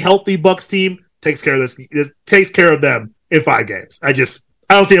 a healthy Bucks team takes care of them in 5 games. I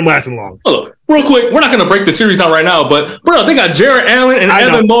don't see them lasting long. Look, real quick, we're not going to break the series down right now, but bro, they got Jarrett Allen and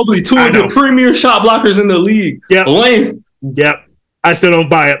Evan Mobley, 2 of the premier shot blockers in the league. Yep. Length. Yep. I still don't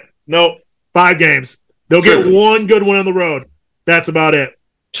buy it. Nope. 5 games. They'll get one good one on the road. That's about it.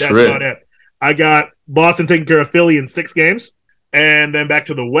 About it. I got Boston taking care of Philly in 6 games. And then back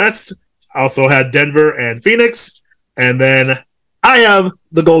to the West, I also had Denver and Phoenix. And then I have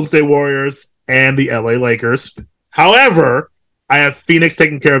the Golden State Warriors and the LA Lakers. However, I have Phoenix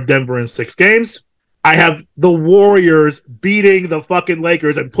taking care of Denver in 6 games. I have the Warriors beating the fucking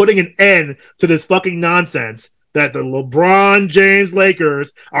Lakers and putting an end to this fucking nonsense that the LeBron James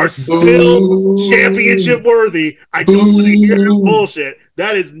Lakers are still championship worthy. I don't want to hear this bullshit.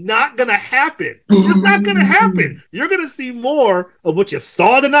 That is not going to happen. It's not going to happen. You're going to see more of what you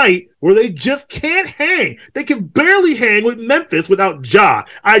saw tonight where they just can't hang. They can barely hang with Memphis without Ja.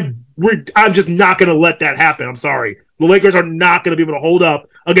 I'm just not going to let that happen. I'm sorry. The Lakers are not going to be able to hold up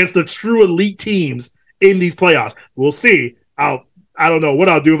against the true elite teams in these playoffs. We'll see. I don't know what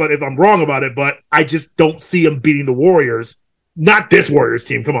I'll do if I'm wrong about it, but I just don't see them beating the Warriors. Not this Warriors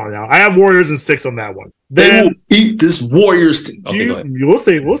team. Come on now. I have Warriors in 6 on that one. They will beat this Warriors team. Okay, we'll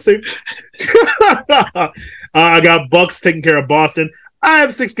see. We'll see. I got Bucks taking care of Boston. I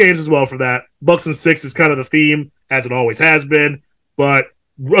have 6 games as well for that. Bucks in 6 is kind of the theme, as it always has been. But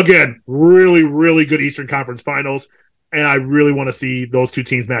again, really, really good Eastern Conference Finals. And I really want to see those 2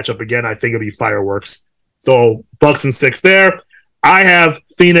 teams match up again. I think it'll be fireworks. So Bucks in 6 there. I have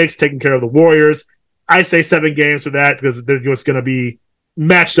Phoenix taking care of the Warriors. I say 7 games for that because they're just going to be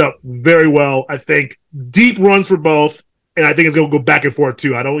matched up very well. I think deep runs for both, and I think it's going to go back and forth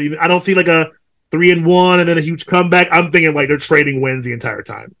too. I don't see like a 3-1 and then a huge comeback. I'm thinking like they're trading wins the entire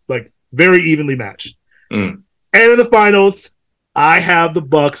time, like very evenly matched. And in the finals, I have the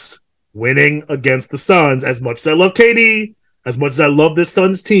Bucks winning against the Suns. As much as I love KD, as much as I love this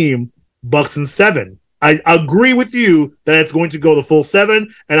Suns team, Bucks in 7. I agree with you that it's going to go the full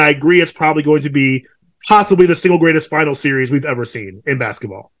 7, and I agree it's probably going to be possibly the single greatest final series we've ever seen in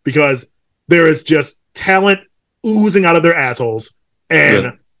basketball because there is just talent oozing out of their assholes,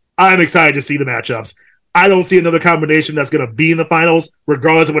 and I'm excited to see the matchups. I don't see another combination that's going to be in the finals,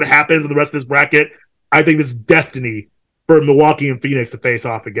 regardless of what happens in the rest of this bracket. I think it's destiny for Milwaukee and Phoenix to face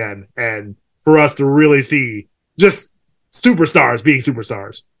off again, and for us to really see just superstars being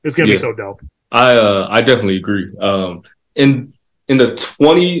superstars. It's going to be so dope. I definitely agree. In the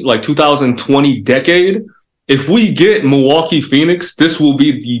 2020 decade, if we get Milwaukee Phoenix, this will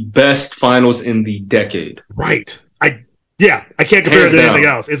be the best finals in the decade. Right. I can't compare it to anything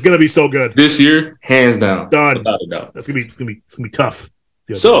else. It's gonna be so good. This year, hands down. Done. Without a doubt. It's gonna be tough.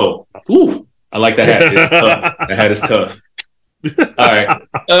 So, I like that hat. It's tough. That hat is tough. All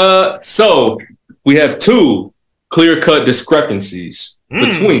right. So we have 2 clear-cut discrepancies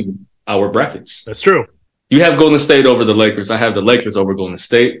between our brackets. That's true. You have Golden State over the Lakers. I have the Lakers over Golden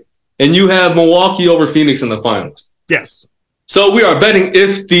State. and you have Milwaukee over Phoenix in the finals. Yes. So we are betting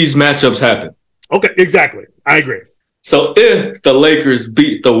if these matchups happen. Okay, exactly. I agree. So if the Lakers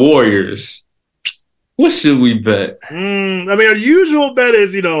beat the Warriors, what should we bet? I mean, our usual bet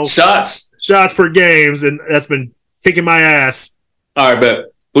is, shots per games, and that's been kicking my ass. All right, bet.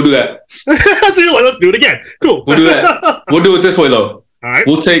 We'll do that. So you're like, let's do it again. Cool. We'll do that. We'll do it this way though. All right.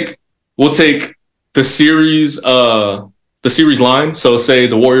 We'll take the series line. So say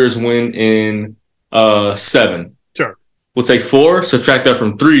the Warriors win in 7. Sure. We'll take 4, subtract that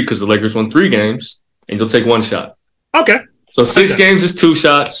from 3 because the Lakers won 3 games, and you'll take 1 shot. Okay. So 6 games is 2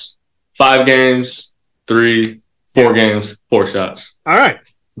 shots. 5 games, 3. 4 games, 4 shots. All right.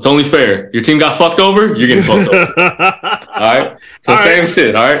 It's only fair. Your team got fucked over, you're getting fucked over. All right. So same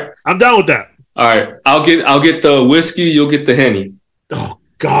shit. All right. I'm down with that. All right. I'll get the whiskey. You'll get the Henny. Oh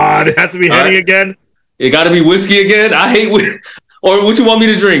God, it has to be Henny again. It got to be whiskey again. I hate or what you want me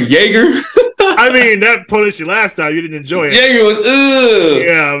to drink? Jaeger. I mean, that punished you last time. You didn't enjoy it. Jaeger was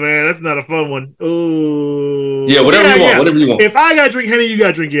Yeah, man, that's not a fun one. Ooh. Yeah, whatever you want. Whatever you want. If I gotta drink Henny, you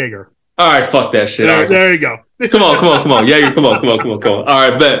gotta drink Jaeger. All right, fuck that shit. There you go. Come on. Jaeger, come on. All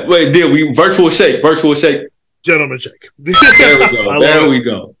right, bet. Wait, deal. We virtual shake. Gentleman shake. There we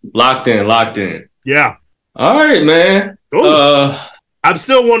go. Locked in. Yeah. All right, man. Cool. I'm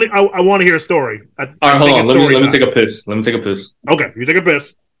still wanting. I want to hear a story. All right, hold on. Let me take a piss. Okay, you take a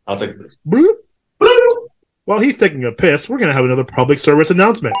piss. I'll take a piss. While he's taking a piss, we're gonna have another public service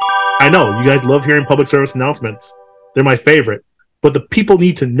announcement. I know you guys love hearing public service announcements. They're my favorite. But the people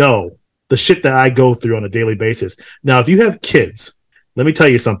need to know the shit that I go through on a daily basis. Now, if you have kids, let me tell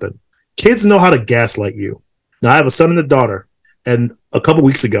you something. Kids know how to gaslight you. Now, I have a son and a daughter, and a couple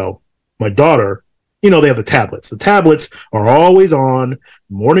weeks ago, my daughter, they have the tablets. The tablets are always on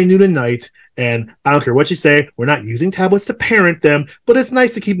morning, noon, and night, and I don't care what you say, we're not using tablets to parent them, but it's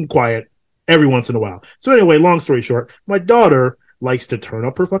nice to keep them quiet every once in a while. So anyway, long story short, my daughter likes to turn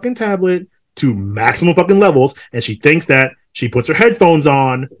up her fucking tablet to maximum fucking levels, and she thinks that she puts her headphones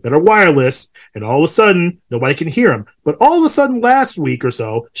on that are wireless, and all of a sudden, nobody can hear them. But all of a sudden, last week or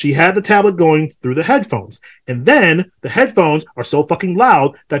so, she had the tablet going through the headphones. And then the headphones are so fucking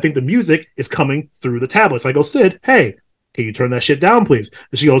loud that I think the music is coming through the tablet. So I go, Sid, hey, can you turn that shit down, please?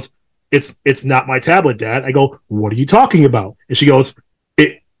 And she goes, it's not my tablet, Dad. I go, what are you talking about? And she goes,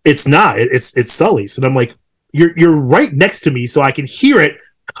 it's not. It's Sully's. And I'm like, you're right next to me, so I can hear it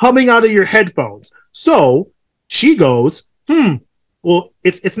coming out of your headphones. So she goes, well,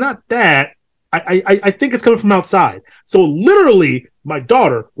 it's not that. I think it's coming from outside. So literally, my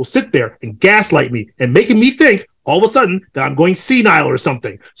daughter will sit there and gaslight me and making me think all of a sudden that I'm going senile or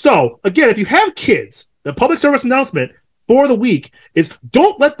something. So again, if you have kids, the public service announcement for the week is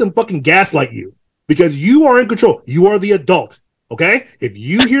don't let them fucking gaslight you because you are in control. You are the adult. Okay? If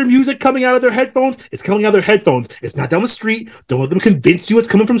you hear music coming out of their headphones, it's coming out of their headphones. It's not down the street. Don't let them convince you it's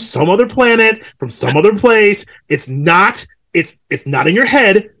coming from some other planet, from some other place. It's not in your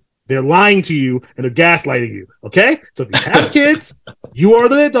head. They're lying to you and they're gaslighting you. Okay? So if you have kids, you are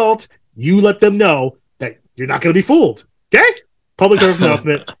the adult. You let them know that you're not going to be fooled. Okay? Public service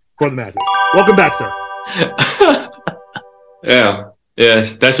announcement for the masses. Welcome back, sir. Yeah.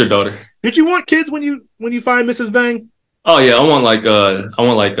 Yes, that's your daughter. Did you want kids when you find Mrs. Bang? Oh yeah, I want like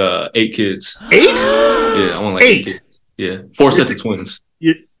 8 kids. 8? Yeah, I want like 8 kids. Yeah, 4 sets of twins.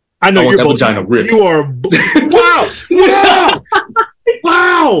 I know you're both. Vagina ripped. You are.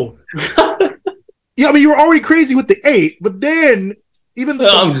 Wow. Yeah, I mean you were already crazy with the 8, but then even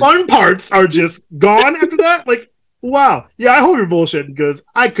the fun parts are just gone after that. Like, wow. Yeah, I hope you're bullshitting because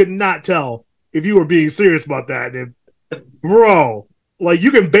I could not tell if you were being serious about that. And bro, like you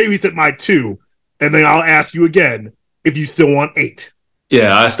can babysit my 2, and then I'll ask you again. If you still want 8.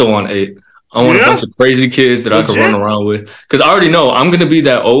 Yeah, I still want 8. I want a bunch of crazy kids that I can run around with. Because I already know I'm going to be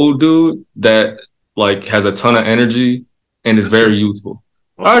that old dude that like has a ton of energy and is very youthful.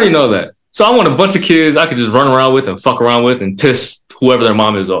 Okay. I already know that. So I want a bunch of kids I could just run around with and fuck around with and piss whoever their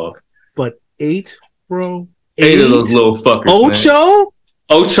mom is off. But 8, bro? 8 of those little fuckers, Ocho?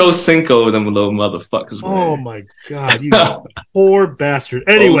 Ocho Cinco of them little motherfuckers, man. Oh my God, you poor bastard.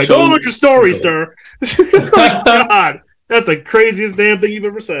 Anyway, go on with your story, sir. Oh my God, that's the craziest damn thing you've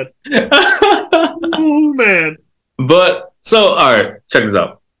ever said. Oh man. But so, all right, check this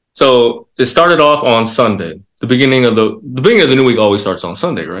out. So it started off on Sunday. The beginning of the new week always starts on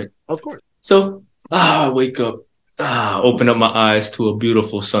Sunday, right? Of course. So I wake up. Open up my eyes to a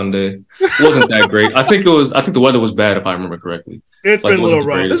beautiful Sunday. Wasn't that great. I think the weather was bad if I remember correctly. It's been a little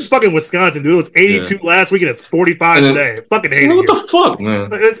rough. This is fucking Wisconsin, dude. It was 82 last week and it's 45 today. Fucking hate it. What the fuck,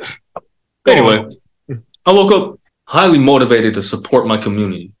 man? Anyway, I woke up highly motivated to support my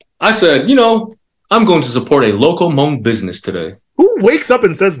community. I said, I'm going to support a local Hmong business today. Who wakes up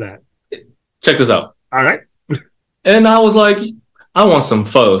and says that? Check this out. All right. And I was like, I want some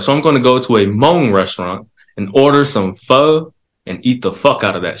pho. So I'm going to go to a Hmong restaurant and order some pho and eat the fuck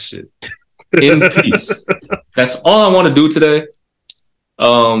out of that shit in peace. That's all I want to do today.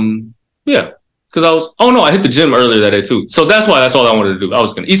 Yeah. Because I hit the gym earlier that day too. So that's all I wanted to do. I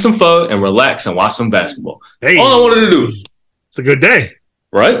was going to eat some pho and relax and watch some basketball. Hey, all I wanted to do. It's a good day.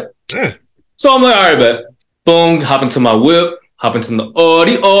 Right? Yeah. So I'm like, all right, bet. Boom, hop into my whip, hop into the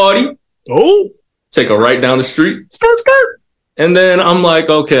Audi. Oh. Take a right down the street. Skirt. And then I'm like,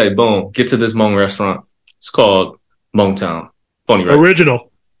 okay, boom, get to this Hmong restaurant. It's called Hmong Town. Funny, right? Original.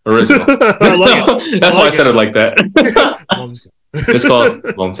 I like it. That's why I said it like that. It's called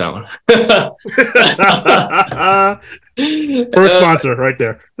Hmong Town. First sponsor right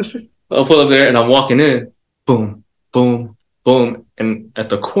there. I'll pull up there and I'm walking in. Boom, boom, boom. And at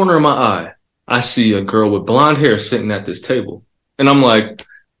the corner of my eye, I see a girl with blonde hair sitting at this table. And I'm like,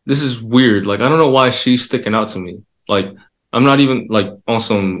 this is weird. Like, I don't know why she's sticking out to me. Like, I'm not even like on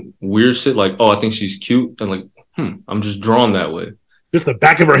some weird shit. Like, oh, I think she's cute. And like, I'm just drawn that way. Just the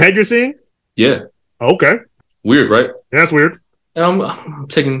back of her head you're seeing? Yeah. Okay. Weird, right? Yeah, that's weird. And I'm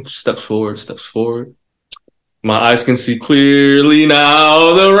taking steps forward. My eyes can see clearly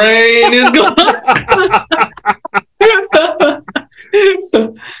now. The rain is gone.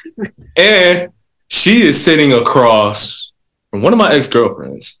 And she is sitting across from one of my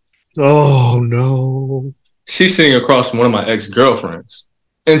ex-girlfriends. Oh, no. She's sitting across from one of my ex-girlfriends.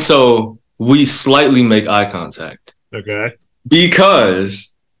 And so we slightly make eye contact. Okay.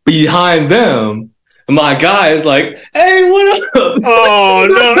 Because behind them, my guy is like, hey, what up? Oh,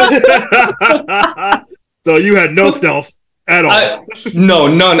 no. So you had no stealth at all? No,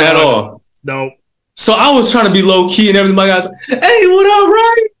 none at all. No. So I was trying to be low key and everything. My guy's like, hey, what up,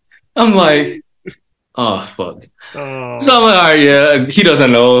 right? I'm like, oh, fuck. Oh. So I'm like, all right, yeah. He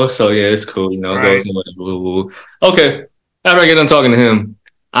doesn't know. So yeah, it's cool. Right. Okay. After I get done talking to him,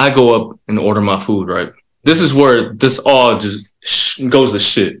 I go up and order my food, right? This is where this all just goes to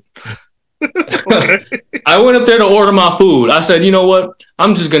shit. I went up there to order my food. I said, you know what?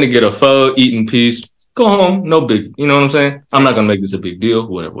 I'm just going to get a pho, eat in peace, go home. No big, you know what I'm saying? I'm not going to make this a big deal,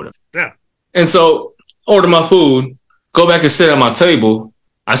 whatever. Yeah. And so order my food, go back and sit at my table.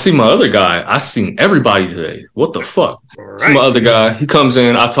 I see my other guy. I seen everybody today. What the fuck? Right. See my other guy. He comes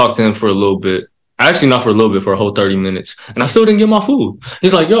in. I talk to him for a little bit. Actually, not for a little bit, for a whole 30 minutes. And I still didn't get my food.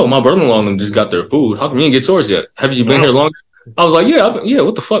 He's like, yo, my brother-in-law and them just got their food. How come you didn't get yours yet? Have you been here longer? I was like, yeah,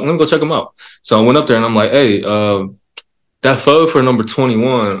 what the fuck? Let me go check them out. So I went up there and I'm like, hey, that pho for number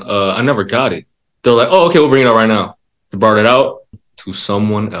 21, I never got it. They're like, oh, okay, we'll bring it out right now. They brought it out to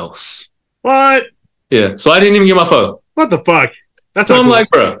someone else. What? Yeah, so I didn't even get my pho. What the fuck? That's so I'm cool. Like,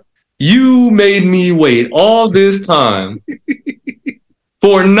 bro, you made me wait all this time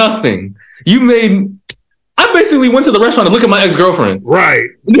for nothing. I basically went to the restaurant to look at my ex-girlfriend. Right.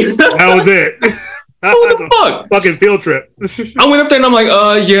 That was it. What the fuck? Fucking field trip. I went up there and I'm like,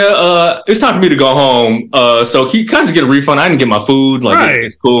 it's time for me to go home. So can I just get a refund? I didn't get my food. Like, right.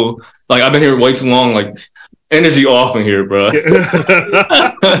 It's cool. Like, I've been here way too long. Like, energy off in here, bro. The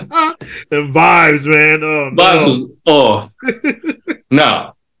vibes, man. Oh, vibes was off.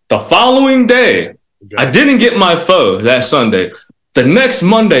 Now, the following day, I didn't get my pho that Sunday. The next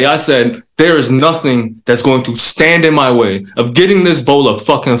Monday, I said, there is nothing that's going to stand in my way of getting this bowl of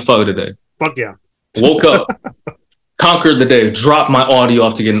fucking pho today. Fuck yeah. Woke up, conquered the day, dropped my audio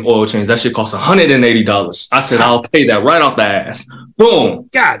off to get an oil change. That shit cost $180. I said, I'll pay that right off the ass. Boom.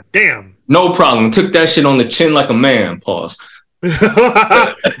 God damn. No problem. Took that shit on the chin like a man. Pause.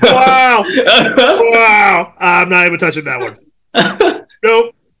 Wow. Wow. I'm not even touching that one.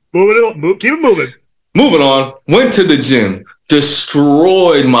 Nope. Keep it moving. Moving on. Went to the gym.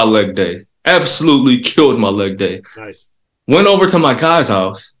 Destroyed my leg day. Absolutely killed my leg day. Nice. Went over to my guy's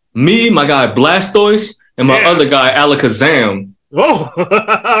house. Me, my guy Blastoise, and my other guy Alakazam. Oh,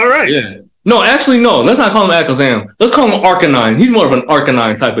 all right. Yeah. No, actually, no. Let's not call him Alakazam. Let's call him Arcanine. He's more of an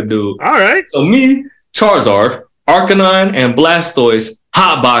Arcanine type of dude. All right. So me, Charizard, Arcanine, and Blastoise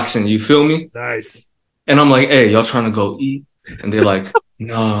hotboxing. You feel me? Nice. And I'm like, hey, y'all trying to go eat? And they're like,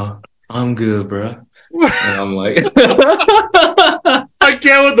 nah, I'm good, bro. And I'm like, I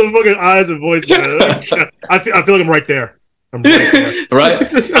can't with the fucking eyes and voice. I feel like I'm right there. I'm right there. Right?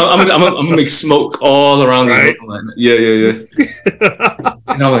 I'm gonna make smoke all around this room. Like, yeah.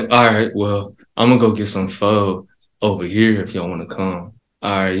 And I'm like, all right, well, I'm gonna go get some pho over here if y'all want to come.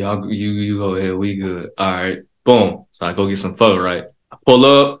 All right, y'all, you go ahead. We good. All right, boom. So I go get some pho. Right. I pull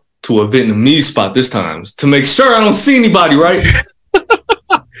up to a Vietnamese spot this time to make sure I don't see anybody. Right.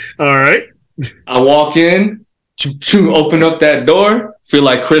 All right. I walk in, open up that door, feel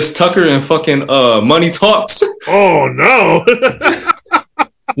like Chris Tucker and fucking Money Talks. Oh no.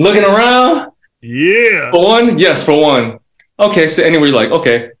 Looking around. Yeah. For one. Okay, so anyway, like,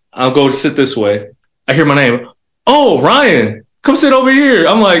 okay, I'll go sit this way. I hear my name. Oh, Ryan, come sit over here.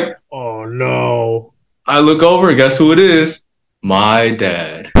 I'm like, oh no. I look over and guess who it is? My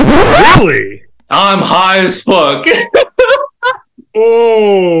dad. Really? I'm high as fuck.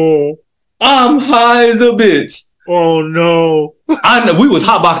 Oh. I'm high as a bitch. Oh no. I know we was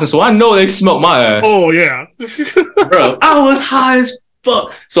hotboxing, so I know they smelled my ass. Oh yeah. Bro, I was high as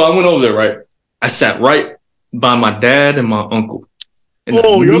fuck. So I went over there, right? I sat right by my dad and my uncle. And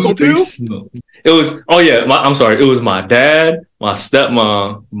your uncle too? It was, I'm sorry. It was my dad, my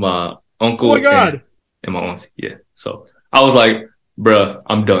stepmom, my uncle, oh my God. And my auntie. Yeah. So I was like, bruh,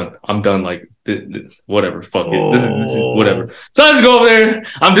 I'm done. Like, this whatever. Fuck it. This is whatever. So I just go over there.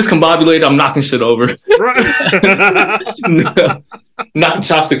 I'm discombobulated. I'm knocking shit over. Knocking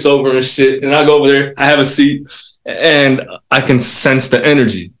chopsticks over and shit. And I go over there. I have a seat. And I can sense the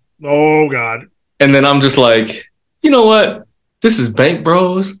energy. Oh, God. And then I'm just like, you know what? This is Bank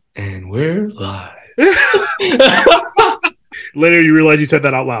Bros, and we're live. Later, you realize you said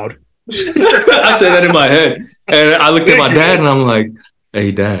that out loud. I said that in my head. And I looked at my dad, and I'm like,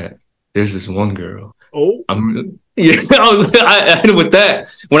 hey, Dad, there's this one girl. Oh. I ended with that.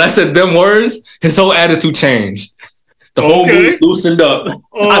 When I said them words, his whole attitude changed. The whole mood loosened up.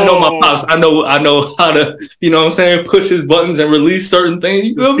 Oh. I know my pops. I know how to, you know what I'm saying, push his buttons and release certain things.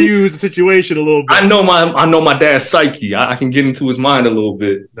 You feel me? Diffuse the situation a little bit. I know my dad's psyche. I can get into his mind a little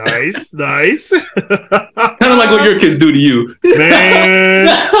bit. Nice, nice. Kind of like what your kids do to you. Man.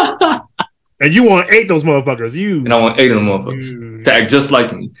 And you want 8 of those motherfuckers. And I want 8 of them motherfuckers to act just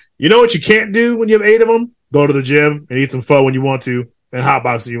like me. You know what you can't do when you have 8 of them? Go to the gym and eat some pho when you want to. And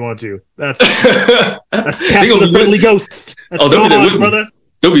hotbox if you want to. That's Casper the Friendly Ghost. That's they'll be there with brother. Me.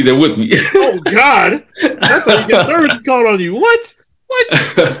 They'll be there with me. Oh God, that's how you get services called on you. What?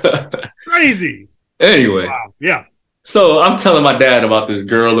 Crazy. Anyway, wow. Yeah. So I'm telling my dad about this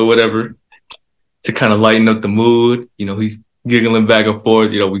girl or whatever to kind of lighten up the mood. You know, he's giggling back and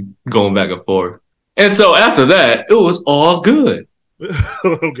forth. You know, we going back and forth. And so after that, it was all good.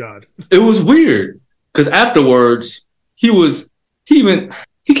 Oh God, it was weird because afterwards he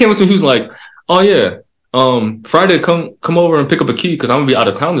came up to me. He was like, "Oh yeah, Friday, come over and pick up a key because I'm gonna be out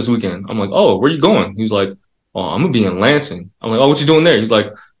of town this weekend." I'm like, "Oh, where you going?" He was like, "Oh, I'm gonna be in Lansing." I'm like, "Oh, what you doing there?" He's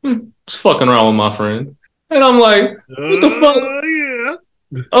like, "Just fucking around with my friend." And I'm like, "What the fuck?"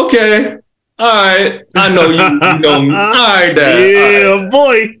 Yeah. Okay. All right. I know you know me. All right, Dad. Yeah, right.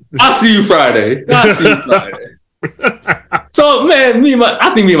 Boy. I'll see you Friday. So, man,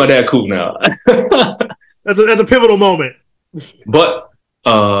 I think me and my dad cool now. That's a pivotal moment. But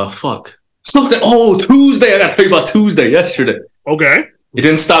fuck. Something. Oh, Tuesday. I gotta tell you about Tuesday yesterday. Okay. It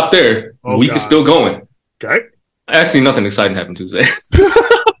didn't stop there. The week is still going. Okay. Actually, nothing exciting happened Tuesday.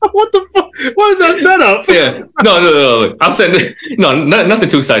 What the fuck? What is that setup? Yeah. No. I'm saying nothing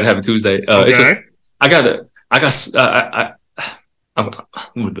too exciting happened Tuesday. Okay. It's just I got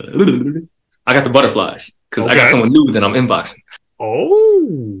the butterflies because I got someone new that I'm inboxing.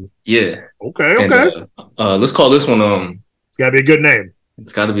 Oh. Yeah. Okay. And, let's call this one. It's gotta be a good name.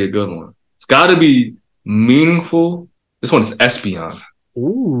 It's gotta be a good one. It's gotta be meaningful. This one is Espion.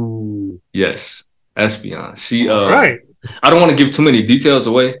 Ooh. Yes, Espion. She. Right. I don't want to give too many details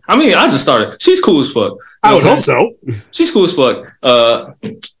away. I mean, I just started. She's cool as fuck. I would hope so. She's cool as fuck. I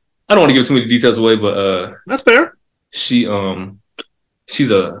don't want to give too many details away, but that's fair. She's a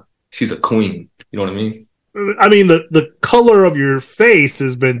queen. You know what I mean? I mean, the color of your face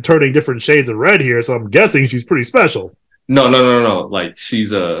has been turning different shades of red here, so I'm guessing she's pretty special. No. Like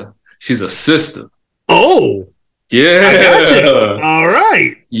she's a sister. Oh. Yeah. I gotcha. All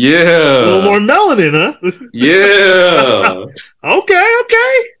right. Yeah. A little more melanin, huh? Yeah. Okay.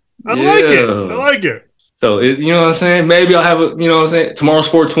 I like it. So, you know what I'm saying? Maybe I'll have you know what I'm saying? Tomorrow's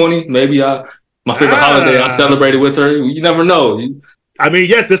 420. Maybe my favorite holiday, I'll celebrate it with her. You never know. I mean,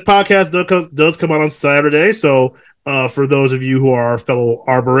 yes, this podcast does come out on Saturday. So, for those of you who are fellow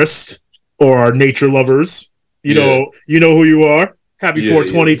arborists or nature lovers, you know who you are. Happy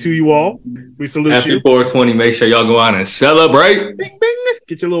 420 to you all. We salute you. Happy 420. Make sure y'all go out and celebrate. Bing, bing.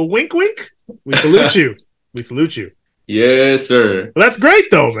 Get your little wink, wink. We salute you. We salute you. Yes, sir. Well, that's great,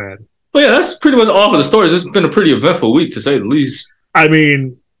 though, man. Well, yeah, that's pretty much all for the stories. It's been a pretty eventful week, to say the least. I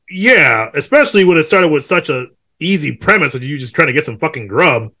mean, yeah, especially when it started with such a easy premise of you just trying to get some fucking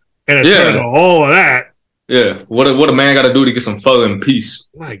grub, and it turned into all of that. Yeah, what a man got to do to get some pho in peace.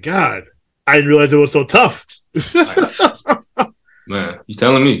 My God, I didn't realize it was so tough. Man, you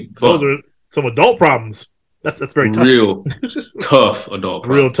telling me? Fuck. Those are some adult problems. That's very tough. Real tough adult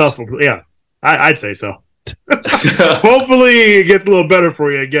problems. Real tough. Yeah, I'd say so. Hopefully it gets a little better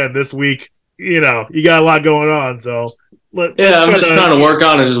for you again this week. You know, you got a lot going on, so I'm just trying to work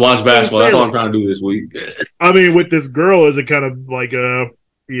out and just watch basketball. That's all I'm trying to do this week. I mean, with this girl, is it kind of like y'all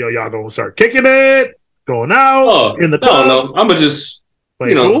gonna start kicking it, going out in the club? No. I'm gonna just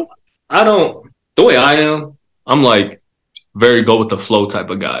cool? I don't. The way I am, I'm like very go with the flow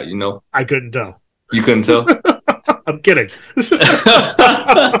type of guy. You know, I couldn't tell. You couldn't tell? I'm kidding.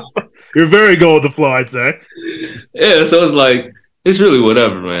 You're very go with the flow, I'd say. Yeah, so it's like, it's really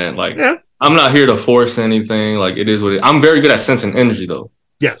whatever, man. Like, I'm not here to force anything. Like, it is what it is. I'm very good at sensing energy, though.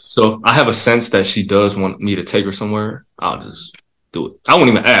 Yes. So if I have a sense that she does want me to take her somewhere, I'll just do it. I won't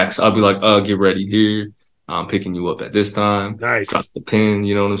even ask. I'll be like, get ready here. I'm picking you up at this time. Nice. Drop the pin,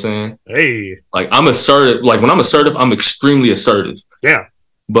 you know what I'm saying? Hey. Like, I'm assertive. Like, when I'm assertive, I'm extremely assertive. Yeah.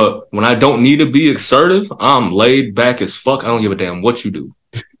 But when I don't need to be assertive, I'm laid back as fuck. I don't give a damn what you do.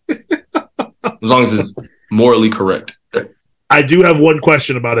 As long as it's morally correct. I do have one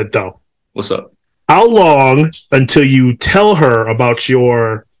question about it, though. What's up? How long until you tell her about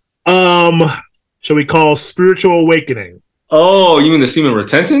your, shall we call spiritual awakening? Oh, you mean the semen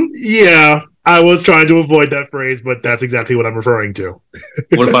retention? Yeah, I was trying to avoid that phrase, but that's exactly what I'm referring to.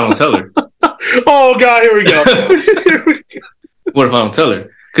 What if I don't tell her? Oh, God, here we go. What if I don't tell her?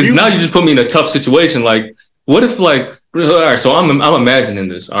 Because now you just put me in a tough situation. Like, what if, like, all right, so I'm imagining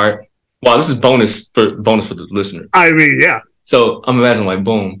this, all right? Wow, this is bonus for the listener. I mean, yeah. So I'm imagining, like,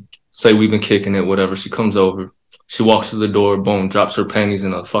 boom, say we've been kicking it, whatever. She comes over, she walks to the door, boom, drops her panties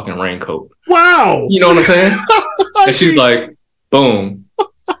in a fucking raincoat. Wow. You know what I'm saying? And she's like, boom,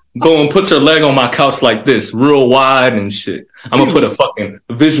 puts her leg on my couch like this, real wide and shit. I'm going to put a fucking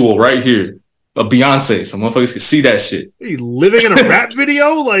visual right here. A Beyonce, so motherfuckers can see that shit. Are you living in a rap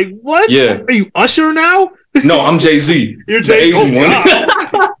video? Like, what? Yeah. Are you Usher now? No, I'm Jay-Z. You're Jay-Z.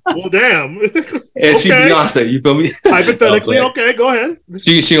 Well, damn. And she Beyonce, you feel me? Hypothetically, okay, go ahead.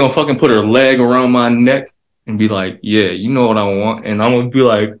 She gonna fucking put her leg around my neck and be like, yeah, you know what I want. And I'm gonna be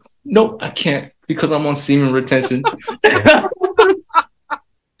like, nope, I can't because I'm on semen retention. But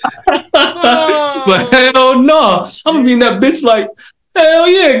hell no. I'm gonna be in that bitch like, hell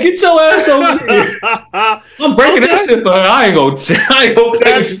yeah, get your ass over here. I'm breaking that shit for her. I ain't gonna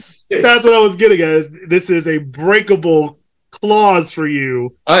That's what I was getting at. This is a breakable clause for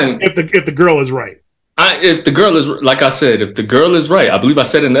you if the girl is right. If the girl is, like I said, if the girl is right, I believe I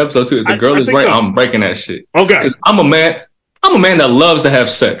said in the episode too, if the girl is right, so. I'm breaking that shit. Okay. I'm a man that loves to have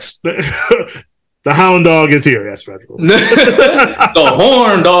sex. The hound dog is here. That's right. The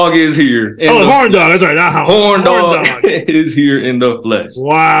horn dog is here. The horn dog. That's right. Not hound. Horn dog is here in the flesh.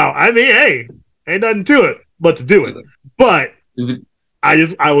 Wow. I mean, hey, ain't nothing to it but to do it. But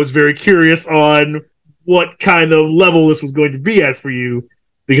I was very curious on what kind of level this was going to be at for you,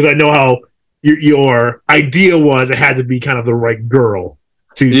 because I know how your idea was it had to be kind of the right girl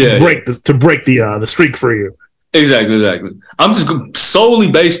to break the streak for you. Exactly. I'm just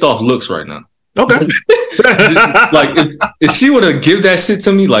solely based off looks right now. Okay. Like if she were to give that shit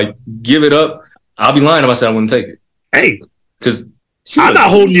to me, like give it up, I'll be lying if I said I wouldn't take it. Hey, because I'm not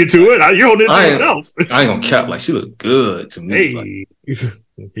holding you to it. You're holding it to yourself. I ain't gonna cap. Like she looked good to me. Hey,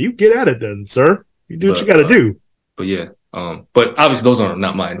 like, you get at it then, sir. You do what you got to do. But yeah, but obviously those are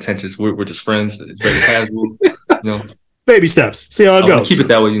not my intentions. We're just friends. It's very casual, you know. Baby steps. See how it goes. Keep it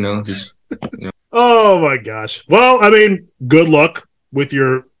that way, you know. Just you know. Oh my gosh. Well, I mean, good luck with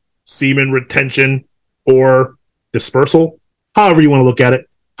your semen retention or dispersal, however you want to look at it.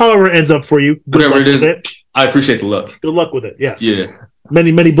 However it ends up for you. Whatever it is, I appreciate the luck. Good luck with it. Yes. Yeah.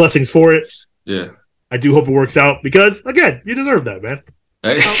 Many, many blessings for it. Yeah. I do hope it works out because, again, you deserve that, man.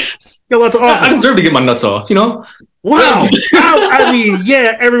 I deserve to get my nuts off, you know? Wow. I mean,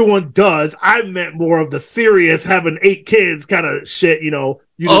 yeah, everyone does. I meant more of the serious having 8 kids kind of shit, you know.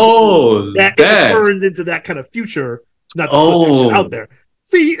 That it turns into that kind of future, not to put that shit out there.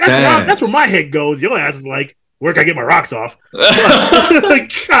 See, that's where my head goes. Your ass is like, where can I get my rocks off?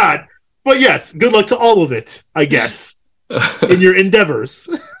 God. But yes, good luck to all of it, I guess, in your endeavors.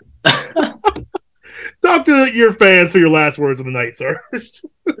 Talk to your fans for your last words of the night, sir.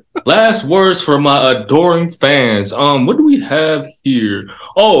 Last words for my adoring fans. What do we have here?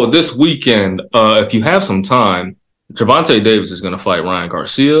 Oh, this weekend, if you have some time, Gervonta Davis is going to fight Ryan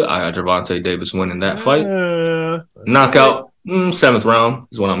Garcia. I had Gervonta Davis winning that fight. Knockout, 7th round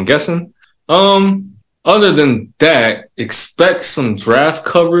is what I'm guessing. Other than that, expect some draft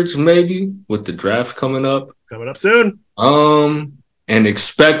coverage maybe with the draft coming up. Coming up soon. and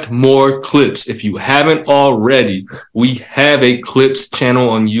expect more clips. If you haven't already, we have a clips channel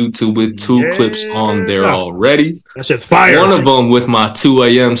on YouTube with 2 clips on there already. That shit's fire. One of them with my 2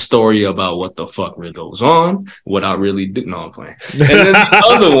 a.m. story about what the fuck really goes on, what I really do. No, I'm playing. And then the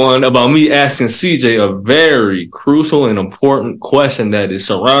other one about me asking CJ a very crucial and important question that is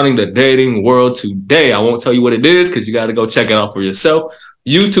surrounding the dating world today. I won't tell you what it is because you got to go check it out for yourself.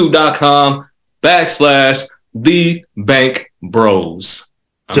 YouTube.com/The Bank Bros.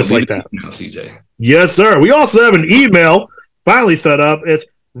 Just like that. Now, CJ. Yes, sir. We also have an email finally set up. It's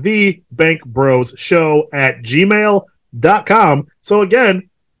thebankbrosshow@gmail.com. So again,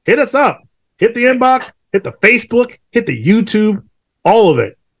 hit us up. Hit the inbox, hit the Facebook, hit the YouTube, all of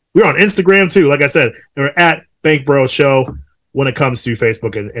it. We're on Instagram too. Like I said, we're at Bank Bros Show when it comes to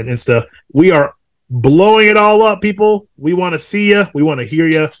Facebook and Insta. We are blowing it all up, people. We want to see you. We want to hear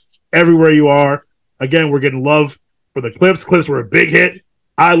you everywhere you are. Again, we're getting love for the clips. Clips were a big hit.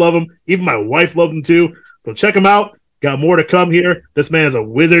 I love them. Even my wife loved them too. So check them out. Got more to come here. This man is a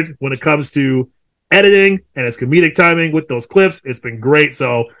wizard when it comes to editing and his comedic timing with those clips. It's been great.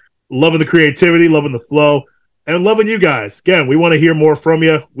 So loving the creativity, loving the flow, and loving you guys. Again, we want to hear more from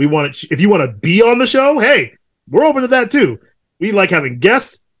you. We want to, if you want to be on the show, hey, we're open to that too. We like having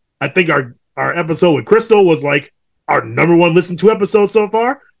guests. I think our episode with Crystal was like our number 1 listened to episode so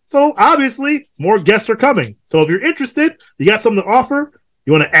far. So obviously more guests are coming. So if you're interested, you got something to offer,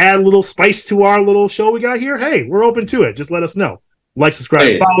 you want to add a little spice to our little show we got here, hey, we're open to it. Just let us know. Like,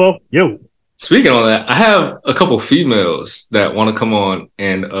 subscribe, follow. Yo. Speaking on that, I have a couple females that want to come on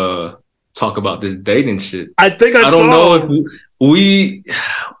and talk about this dating shit. I don't know if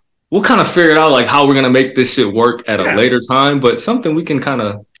we'll kind of figure it out like how we're gonna make this shit work at a later time, but something we can kind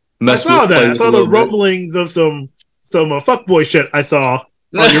of mess with. I saw the rumblings of some fuckboy shit I saw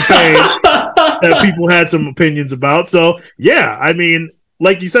on your page that people had some opinions about. So yeah, I mean,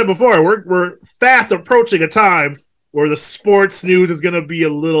 like you said before, we're fast approaching a time where the sports news is going to be a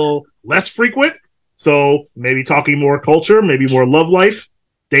little less frequent. So maybe talking more culture, maybe more love life,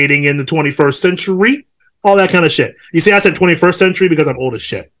 dating in the 21st century, all that kind of shit. You see, I said 21st century because I'm old as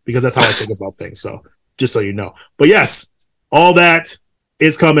shit, because that's how I think about things. So just so you know. But yes, all that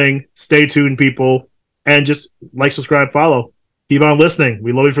is coming. Stay tuned, people. And just like, subscribe, follow. Keep on listening.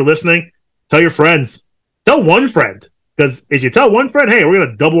 We love you for listening. Tell your friends. Tell one friend. Because if you tell one friend, hey, we're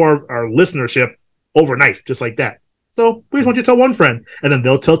going to double our listenership overnight, just like that. So we just want you to tell one friend. And then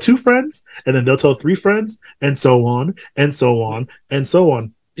they'll tell 2 friends. And then they'll tell 3 friends. And so on. And so on. And so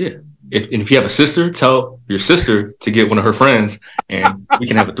on. Yeah. If you have a sister, tell your sister to get one of her friends. And we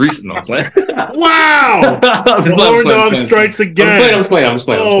can have a threesome. No, I'm playing. Wow! The horn dog strikes again. I'm just playing.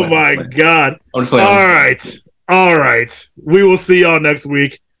 Oh my God. I'm just playing. All right. We will see y'all next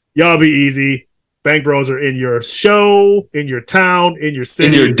week. Y'all be easy. Bank Bros are in your show, in your town, in your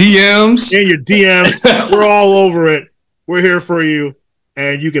city. In your DMs. We're all over it. We're here for you.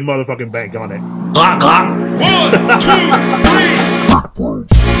 And you can motherfucking bank on it. Clock. 1, 2, 3.